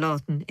Freda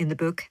Laughton in the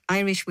book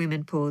Irish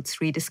Women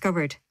Poets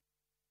Rediscovered.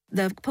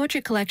 The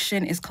poetry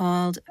collection is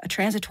called A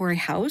Transitory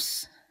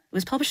House. It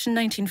was published in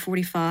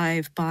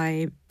 1945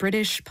 by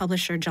British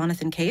publisher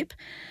Jonathan Cape,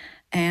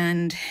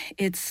 and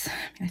I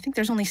think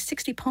there's only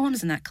 60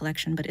 poems in that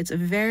collection, but it's a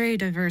very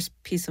diverse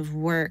piece of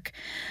work.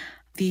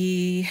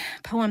 The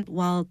poem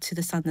While to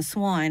the Sun the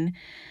Swan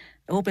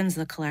opens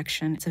the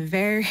collection. It's a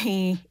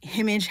very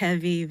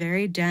image-heavy,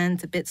 very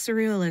dense, a bit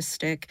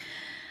surrealistic.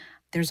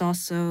 There's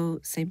also,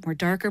 say, more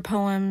darker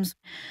poems.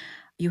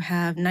 You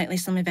have Nightly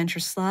Some Adventure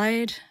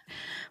Slide,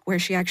 where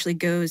she actually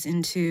goes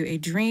into a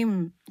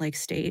dream-like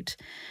state.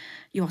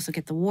 You also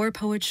get the war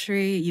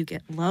poetry, you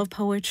get love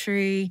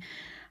poetry,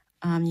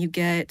 you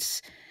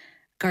get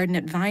Garden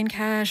at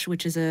Vinecash,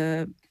 which is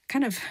a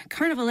kind of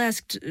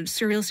carnivalesque,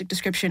 surrealistic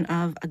description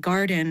of a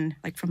garden,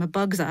 like from a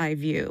bug's eye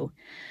view.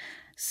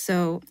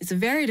 So it's a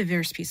very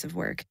diverse piece of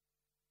work.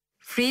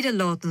 Freda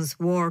Laughton's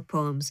war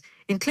poems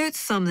include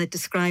some that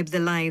describe the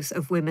lives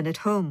of women at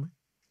home.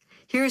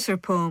 Here's her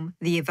poem,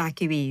 The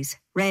Evacuees,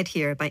 read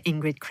here by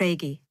Ingrid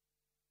Craigie.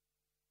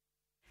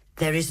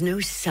 There is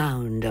no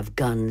sound of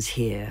guns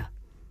here,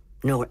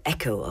 nor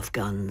echo of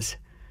guns.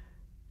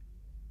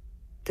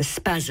 The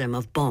spasm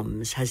of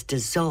bombs has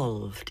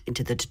dissolved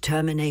into the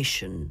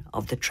determination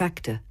of the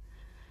tractor.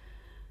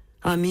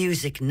 Our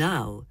music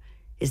now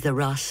is the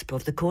rasp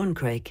of the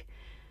corncrake,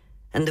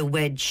 and the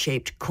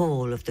wedge-shaped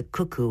call of the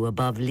cuckoo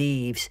above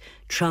leaves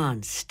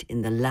tranced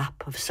in the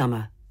lap of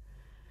summer.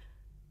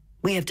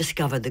 We have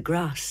discovered the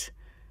grass,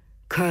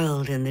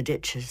 curled in the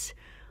ditches.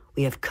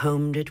 We have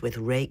combed it with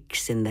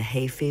rakes in the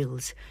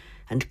hayfields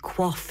and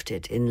quaffed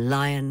it in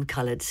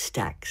lion-coloured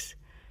stacks.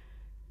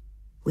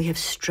 We have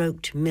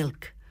stroked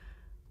milk,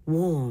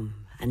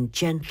 warm and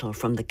gentle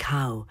from the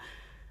cow,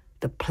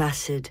 the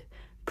placid,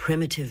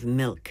 primitive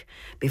milk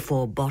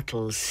before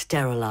bottles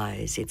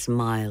sterilize its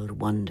mild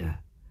wonder.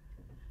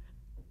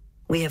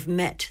 We have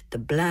met the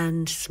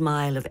bland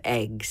smile of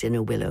eggs in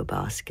a willow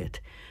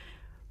basket,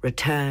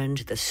 returned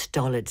the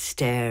stolid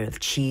stare of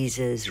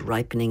cheeses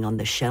ripening on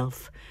the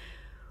shelf,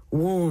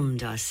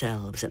 warmed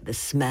ourselves at the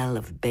smell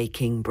of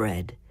baking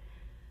bread.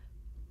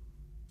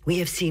 We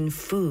have seen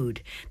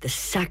food, the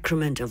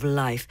sacrament of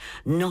life,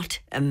 not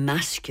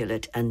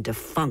emasculate and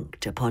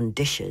defunct upon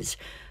dishes,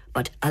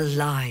 but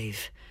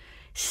alive,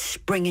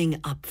 springing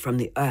up from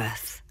the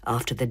earth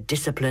after the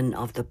discipline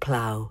of the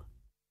plough.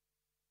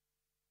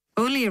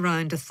 Only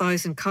around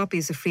 1,000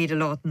 copies of Freda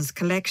Laughton's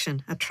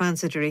collection at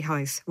Transitory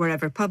House were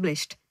ever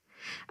published,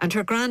 and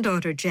her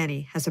granddaughter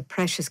Jenny has a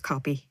precious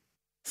copy.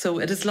 So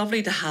it is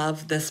lovely to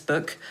have this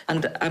book,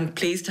 and I'm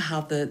pleased to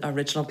have the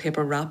original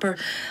paper wrapper.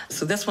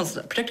 So this one's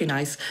particularly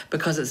nice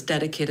because it's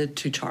dedicated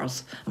to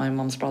Charles, my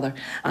mum's brother,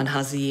 and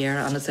has the year,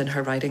 and it's in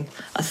her writing,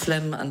 a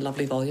slim and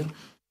lovely volume.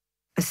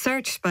 A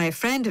search by a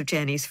friend of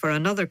Jenny's for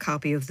another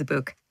copy of the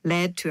book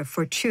led to a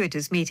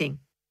fortuitous meeting.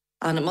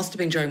 And it must have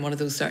been during one of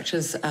those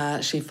searches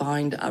she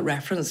found a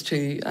reference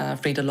to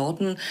Freda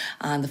Laughton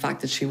and the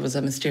fact that she was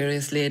a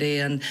mysterious lady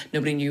and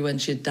nobody knew when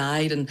she had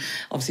died. And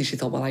obviously she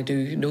thought, well, I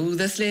do know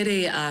this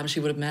lady.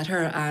 She would have met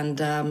her.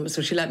 And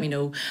so she let me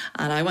know.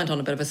 And I went on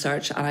a bit of a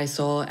search and I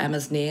saw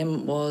Emma's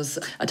name was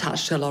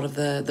attached to a lot of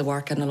the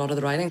work and a lot of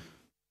the writing.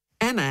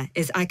 Emma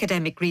is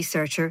academic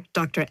researcher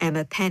Dr.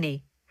 Emma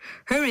Penny.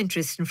 Her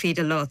interest in Freda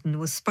Laughton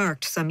was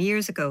sparked some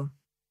years ago.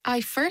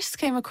 I first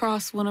came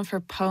across one of her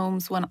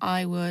poems when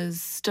I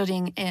was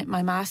studying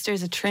my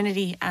master's at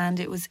Trinity, and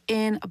it was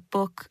in a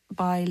book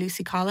by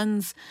Lucy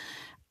Collins,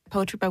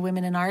 Poetry by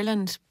Women in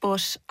Ireland.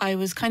 But I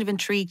was kind of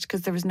intrigued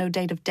because there was no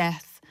date of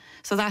death.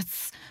 So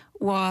that's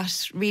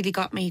what really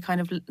got me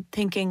kind of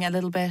thinking a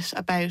little bit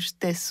about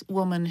this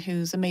woman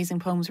whose amazing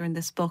poems were in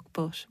this book,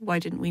 but why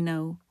didn't we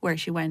know where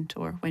she went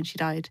or when she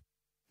died?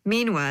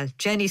 Meanwhile,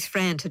 Jenny's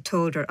friend had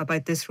told her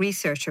about this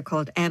researcher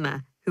called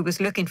Emma, who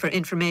was looking for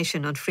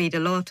information on Freda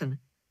Laughton.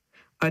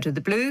 Out of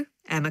the blue,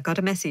 Emma got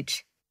a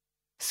message.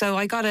 So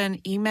I got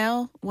an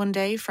email one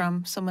day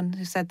from someone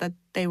who said that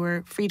they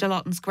were Freda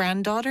Laughton's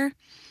granddaughter,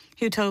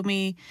 who told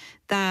me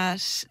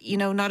that, you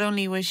know, not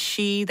only was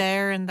she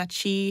there and that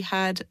she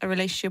had a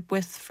relationship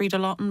with Freda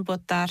Laughton,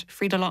 but that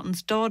Freda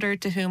Laughton's daughter,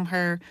 to whom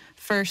her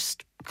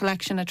first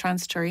collection, A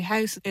Transitory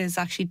House, is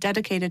actually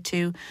dedicated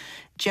to,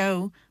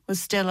 Jo,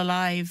 was still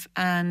alive.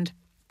 And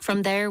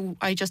from there,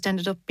 I just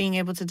ended up being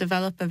able to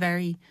develop a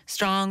very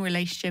strong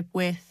relationship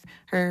with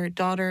her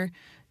daughter,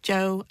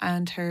 Jo,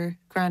 and her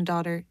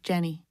granddaughter,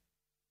 Jenny.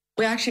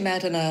 We actually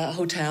met in a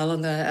hotel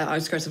on the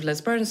outskirts of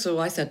Lisburn, so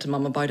I said to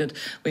Mum about it.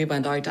 We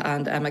went out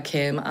and Emma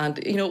came,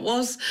 and you know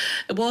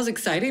it was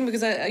exciting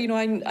because I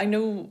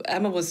know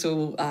Emma was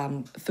so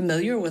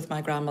familiar with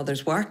my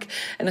grandmother's work.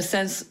 In a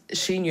sense,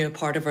 she knew a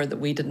part of her that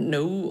we didn't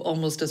know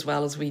almost as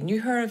well as we knew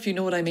her, if you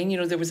know what I mean. You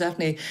know, there was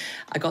definitely,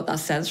 I got that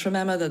sense from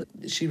Emma that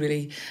she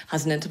really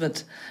has an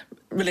intimate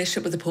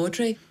relationship with the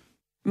poetry.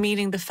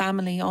 Meeting the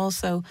family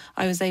also,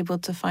 I was able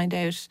to find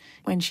out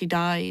when she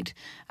died,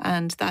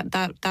 and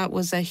that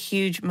was a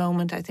huge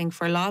moment, I think,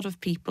 for a lot of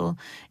people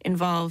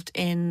involved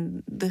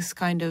in this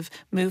kind of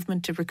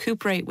movement to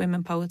recuperate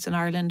women poets in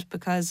Ireland,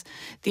 because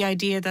the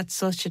idea that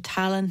such a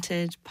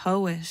talented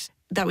poet,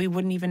 that we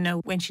wouldn't even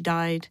know when she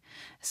died.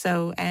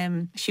 So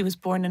she was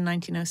born in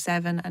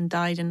 1907 and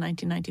died in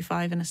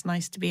 1995, and it's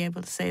nice to be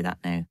able to say that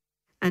now.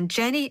 And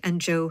Jenny and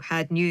Jo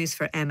had news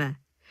for Emma,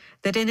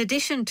 that in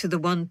addition to the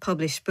one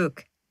published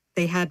book,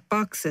 they had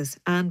boxes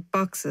and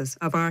boxes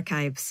of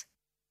archives.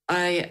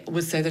 I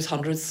would say there's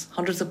hundreds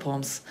of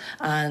poems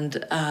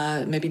and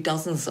maybe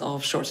dozens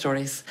of short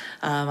stories.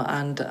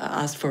 And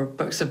as for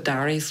books of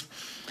diaries,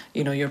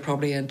 you know, you're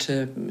probably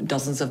into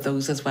dozens of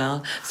those as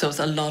well. So it's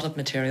a lot of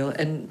material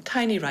in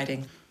tiny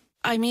writing.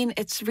 I mean,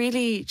 it's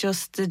really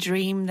just the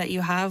dream that you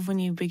have when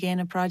you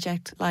begin a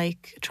project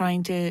like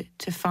trying to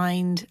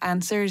find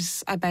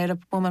answers about a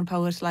woman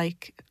poet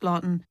like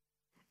Laughton.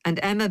 And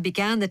Emma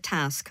began the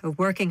task of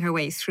working her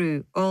way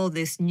through all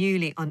this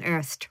newly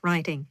unearthed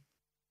writing.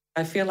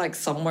 I feel like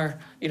somewhere,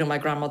 you know, my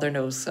grandmother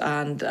knows,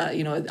 and,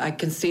 you know, I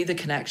can see the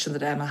connection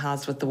that Emma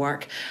has with the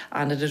work,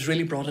 and it has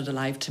really brought it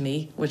alive to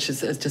me, which is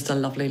just a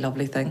lovely,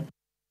 lovely thing.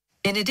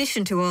 In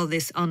addition to all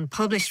this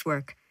unpublished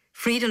work,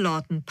 Freda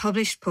Laughton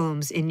published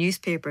poems in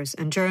newspapers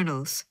and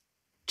journals.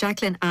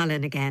 Jacqueline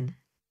Allen again.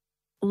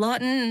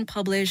 Laughton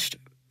published,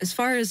 as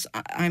far as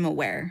I'm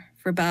aware,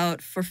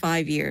 for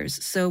 5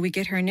 years. So we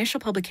get her initial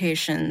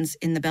publications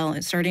in the Bell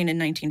starting in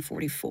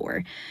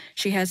 1944.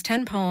 She has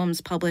 10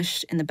 poems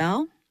published in the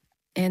Bell.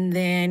 And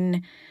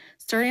then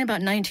starting about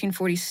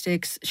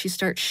 1946, she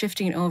starts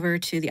shifting over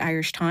to the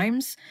Irish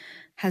Times,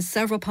 has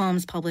several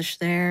poems published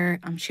there.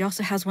 She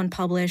also has one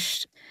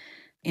published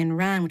in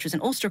Ran, which was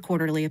an Ulster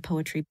Quarterly of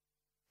poetry.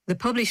 The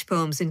published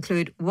poems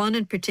include one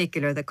in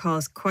particular that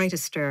caused quite a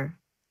stir,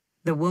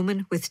 The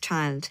Woman with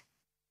Child.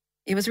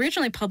 It was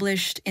originally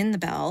published in the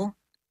Bell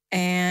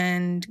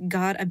and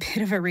got a bit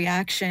of a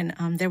reaction.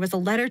 There was a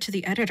letter to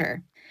the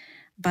editor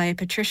by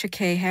Patricia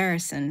K.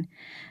 Harrison,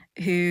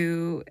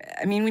 who,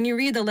 I mean, when you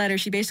read the letter,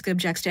 she basically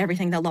objects to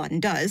everything that Laughton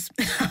does.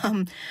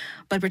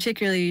 But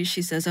particularly,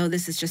 she says, oh,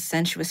 this is just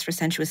sensuous for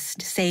sensuous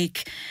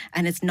sake,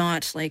 and it's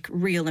not like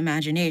real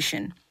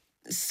imagination.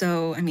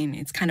 So, I mean,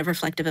 it's kind of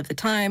reflective of the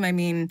time. I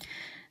mean,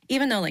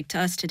 even though like to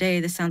us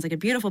today, this sounds like a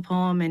beautiful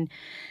poem and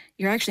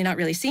you're actually not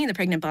really seeing the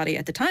pregnant body,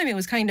 at the time it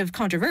was kind of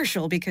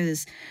controversial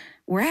because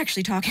we're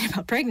actually talking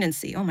about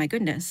pregnancy. Oh my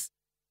goodness.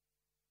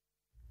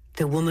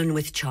 The Woman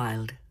with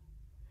Child.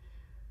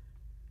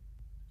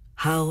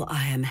 How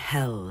I am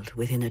held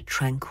within a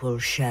tranquil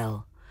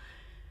shell,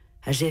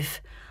 as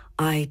if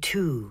I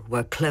too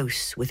were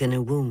close within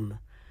a womb,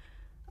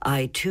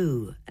 I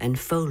too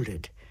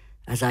enfolded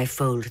as I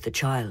fold the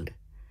child.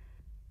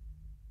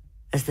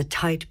 As the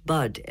tight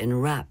bud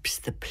enwraps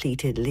the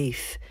pleated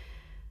leaf,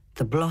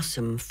 the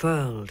blossom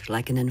furled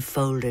like an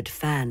enfolded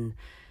fan,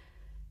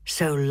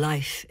 so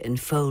life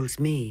enfolds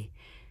me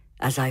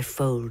as I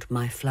fold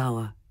my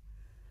flower.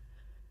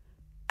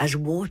 As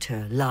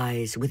water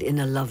lies within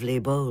a lovely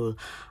bowl,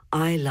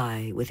 I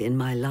lie within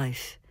my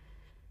life,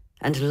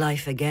 and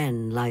life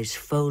again lies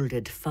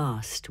folded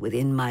fast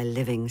within my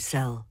living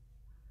cell.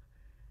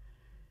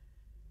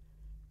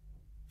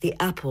 The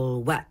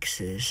apple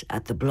waxes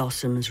at the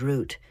blossom's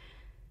root,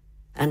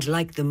 and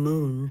like the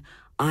moon,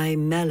 I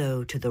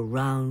mellow to the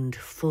round,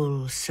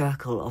 full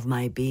circle of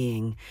my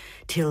being,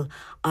 till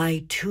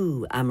I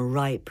too am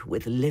ripe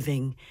with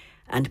living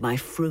and my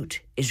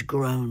fruit is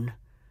grown.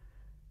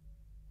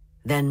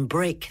 Then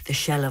break the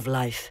shell of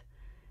life.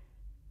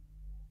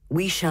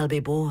 We shall be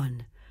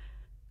born,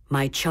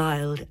 my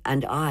child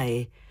and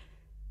I,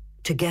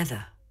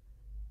 together,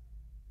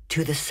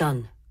 to the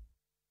sun.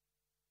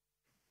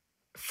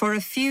 For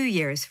a few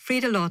years,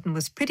 Freda Laughton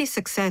was pretty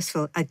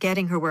successful at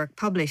getting her work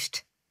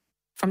published.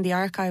 From the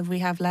archive, we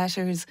have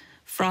letters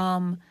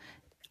from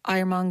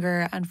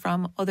Ironmonger and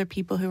from other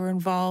people who were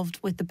involved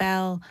with the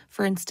Bell,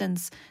 for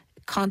instance,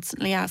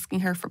 constantly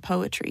asking her for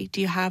poetry.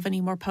 Do you have any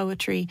more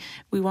poetry?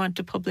 We want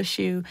to publish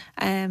you.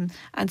 And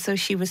so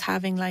she was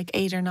having like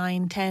 8 or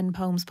 9, 10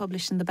 poems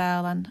published in the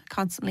Bell and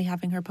constantly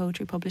having her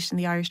poetry published in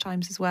the Irish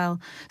Times as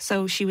well.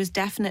 So she was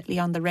definitely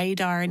on the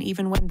radar. And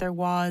even when there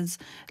was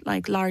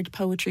like large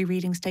poetry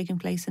readings taking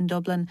place in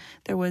Dublin,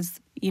 there was,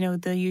 you know,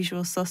 the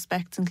usual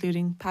suspects,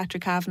 including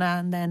Patrick Kavanagh,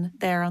 and then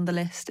there on the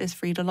list is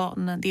Freda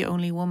Laughton, and the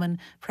only woman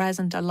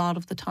present a lot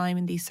of the time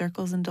in these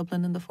circles in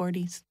Dublin in the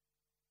 40s.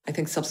 I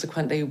think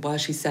subsequently, while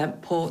she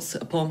sent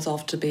poems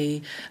off to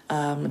be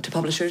to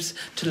publishers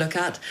to look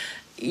at,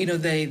 you know,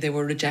 they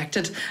were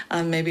rejected,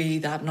 and maybe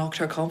that knocked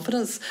her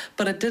confidence,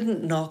 but it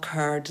didn't knock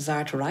her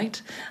desire to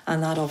write,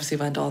 and that obviously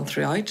went on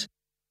throughout.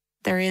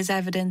 There is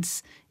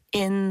evidence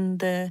in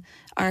the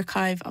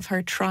archive of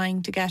her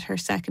trying to get her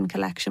second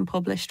collection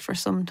published for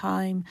some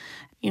time,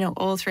 you know,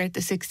 all throughout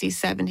the 60s,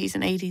 70s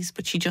and 80s,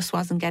 but she just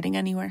wasn't getting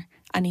anywhere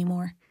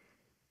anymore.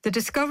 The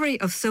discovery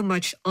of so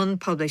much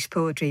unpublished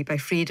poetry by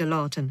Freda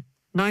Laughton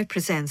now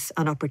presents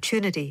an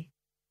opportunity.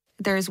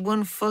 There is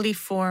one fully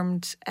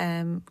formed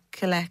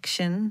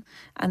collection,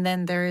 and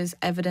then there is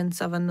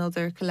evidence of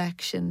another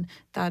collection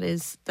that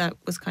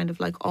was kind of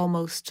like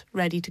almost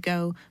ready to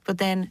go. But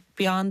then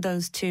beyond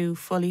those two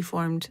fully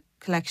formed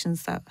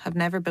collections that have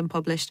never been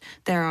published,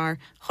 there are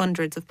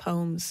hundreds of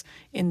poems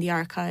in the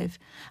archive.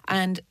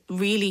 And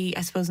really,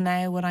 I suppose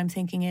now what I'm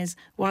thinking is,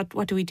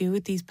 what do we do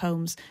with these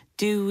poems?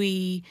 Do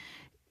we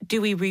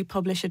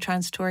republish a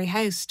transitory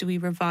house? Do we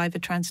revive a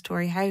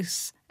transitory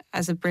house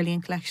as a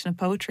brilliant collection of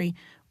poetry?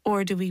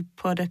 Or do we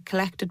put a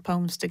collected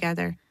poems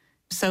together?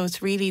 So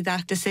it's really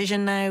that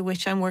decision now,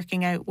 which I'm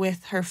working out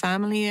with her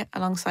family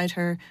alongside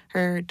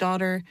her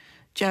daughter,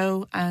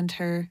 Jo, and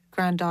her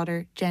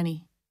granddaughter,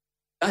 Jenny.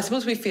 I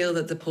suppose we feel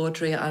that the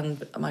poetry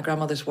and my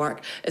grandmother's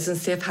work is in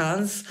safe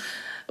hands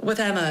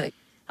with Emma.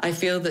 I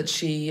feel that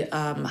she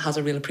has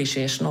a real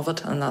appreciation of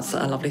it, and that's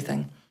a lovely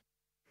thing.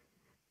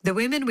 The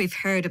women we've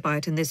heard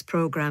about in this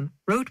programme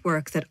wrote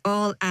work that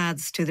all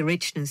adds to the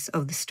richness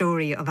of the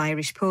story of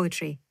Irish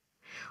poetry,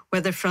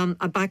 whether from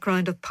a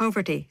background of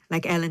poverty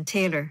like Ellen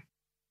Taylor.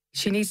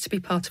 She needs to be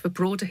part of a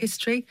broader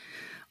history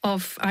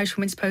of Irish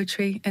women's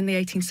poetry in the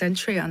 18th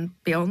century and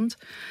beyond,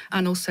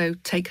 and also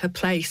take her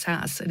place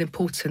as an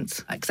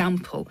important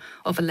example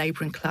of a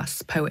labouring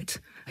class poet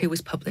who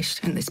was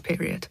published in this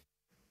period.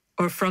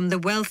 Or from the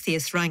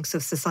wealthiest ranks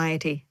of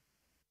society.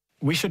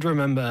 We should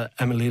remember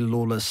Emily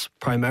Lawless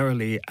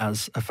primarily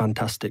as a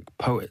fantastic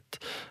poet.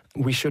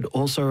 We should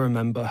also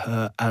remember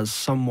her as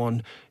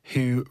someone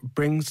who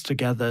brings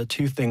together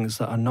two things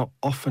that are not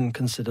often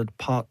considered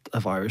part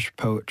of Irish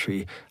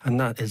poetry, and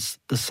that is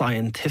the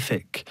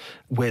scientific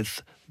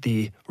with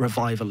the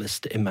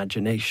revivalist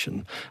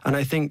imagination. And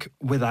I think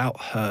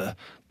without her,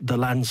 the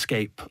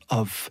landscape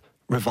of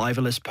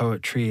revivalist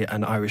poetry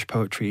and Irish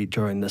poetry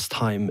during this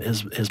time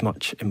is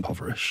much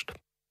impoverished.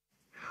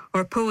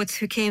 Or poets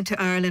who came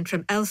to Ireland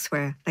from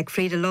elsewhere, like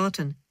Freda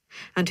Laughton,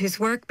 and whose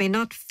work may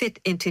not fit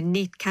into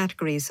neat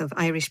categories of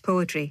Irish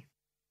poetry.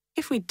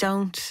 If we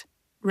don't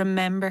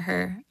remember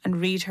her and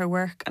read her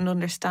work and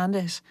understand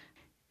it,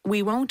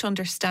 we won't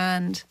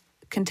understand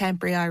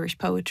contemporary Irish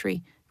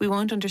poetry. We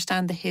won't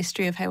understand the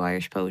history of how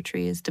Irish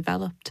poetry is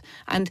developed.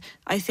 And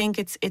I think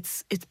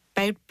it's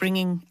about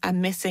bringing a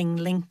missing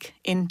link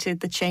into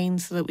the chain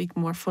so that we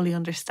can more fully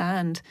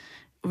understand,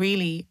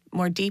 really,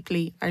 more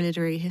deeply, our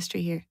literary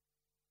history here.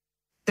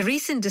 The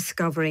recent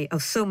discovery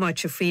of so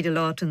much of Freda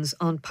Laughton's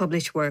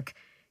unpublished work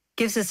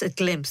gives us a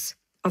glimpse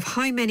of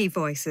how many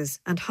voices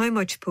and how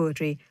much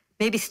poetry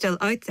may be still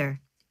out there,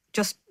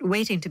 just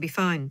waiting to be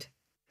found.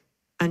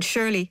 And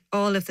surely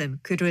all of them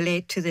could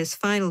relate to this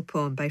final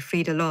poem by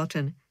Freda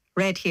Laughton,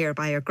 read here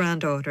by her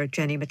granddaughter,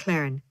 Jenny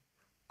McLaren.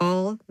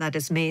 All that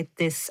has made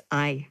this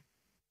I.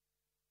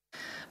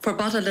 For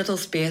but a little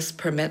space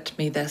permit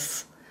me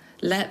this.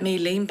 Let me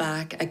lean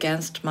back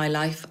against my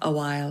life a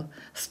while,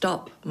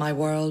 stop my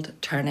world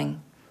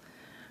turning.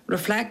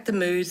 Reflect the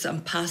moods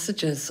and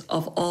passages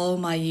of all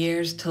my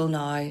years till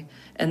now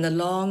in the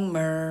long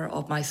mirror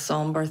of my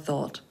sombre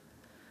thought.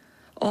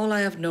 All I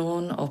have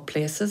known of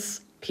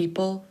places,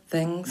 people,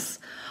 things,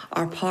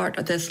 are part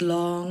of this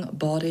long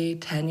body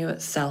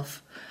tenuate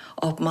self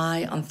of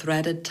my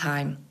unthreaded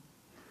time.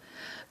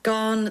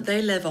 Gone,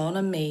 they live on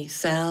in me,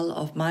 cell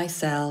of my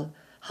cell,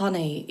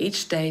 honey,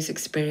 each day's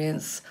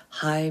experience,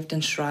 hived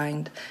and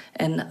shrined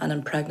in an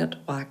impregnate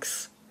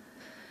wax.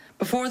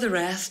 Before the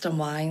rest and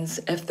wines,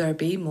 if there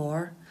be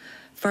more,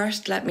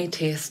 first let me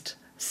taste,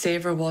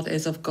 savour what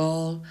is of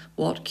gall,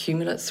 what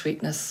cumulate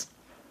sweetness.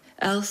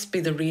 Else be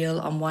the real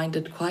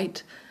unwinded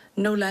quite,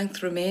 No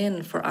length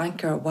remain for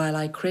anchor while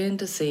I crane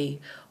to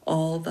see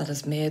all that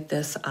has made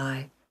this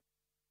eye.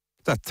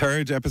 That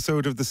third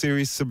episode of the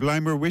series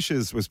Sublimer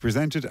Wishes was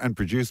presented and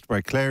produced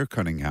by Claire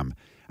Cunningham.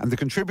 And the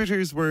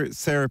contributors were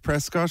Sarah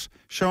Prescott,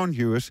 Sean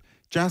Hewitt,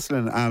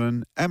 Jocelyn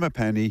Allen, Emma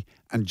Penny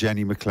and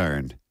Jenny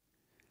McLaren.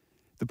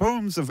 The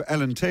poems of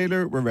Ellen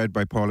Taylor were read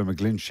by Paula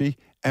McGlinchey,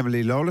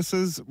 Emily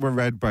Lawless's were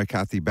read by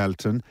Kathy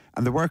Belton,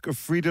 and the work of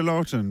Freda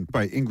Laughton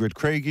by Ingrid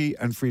Craigie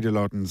and Freda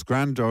Laughton's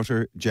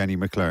granddaughter Jenny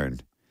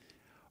McLaren.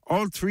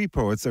 All three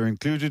poets are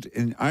included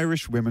in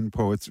Irish Women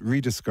Poets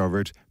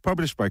Rediscovered,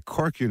 published by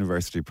Cork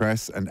University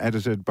Press and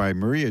edited by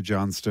Maria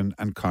Johnston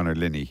and Conor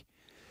Linney.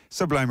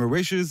 Sublimer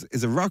Wishes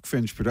is a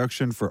Rockfinch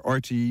production for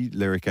RTE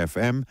Lyric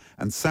FM,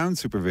 and sound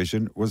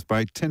supervision was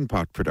by Tin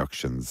Pot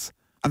Productions.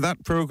 And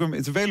that programme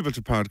is available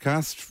to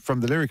podcast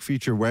from the Lyric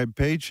Feature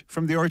webpage,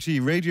 from the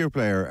RTE radio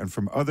player and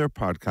from other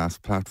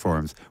podcast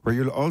platforms, where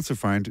you'll also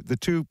find the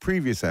 2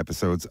 previous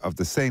episodes of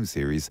the same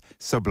series,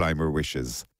 Sublimer Wishes.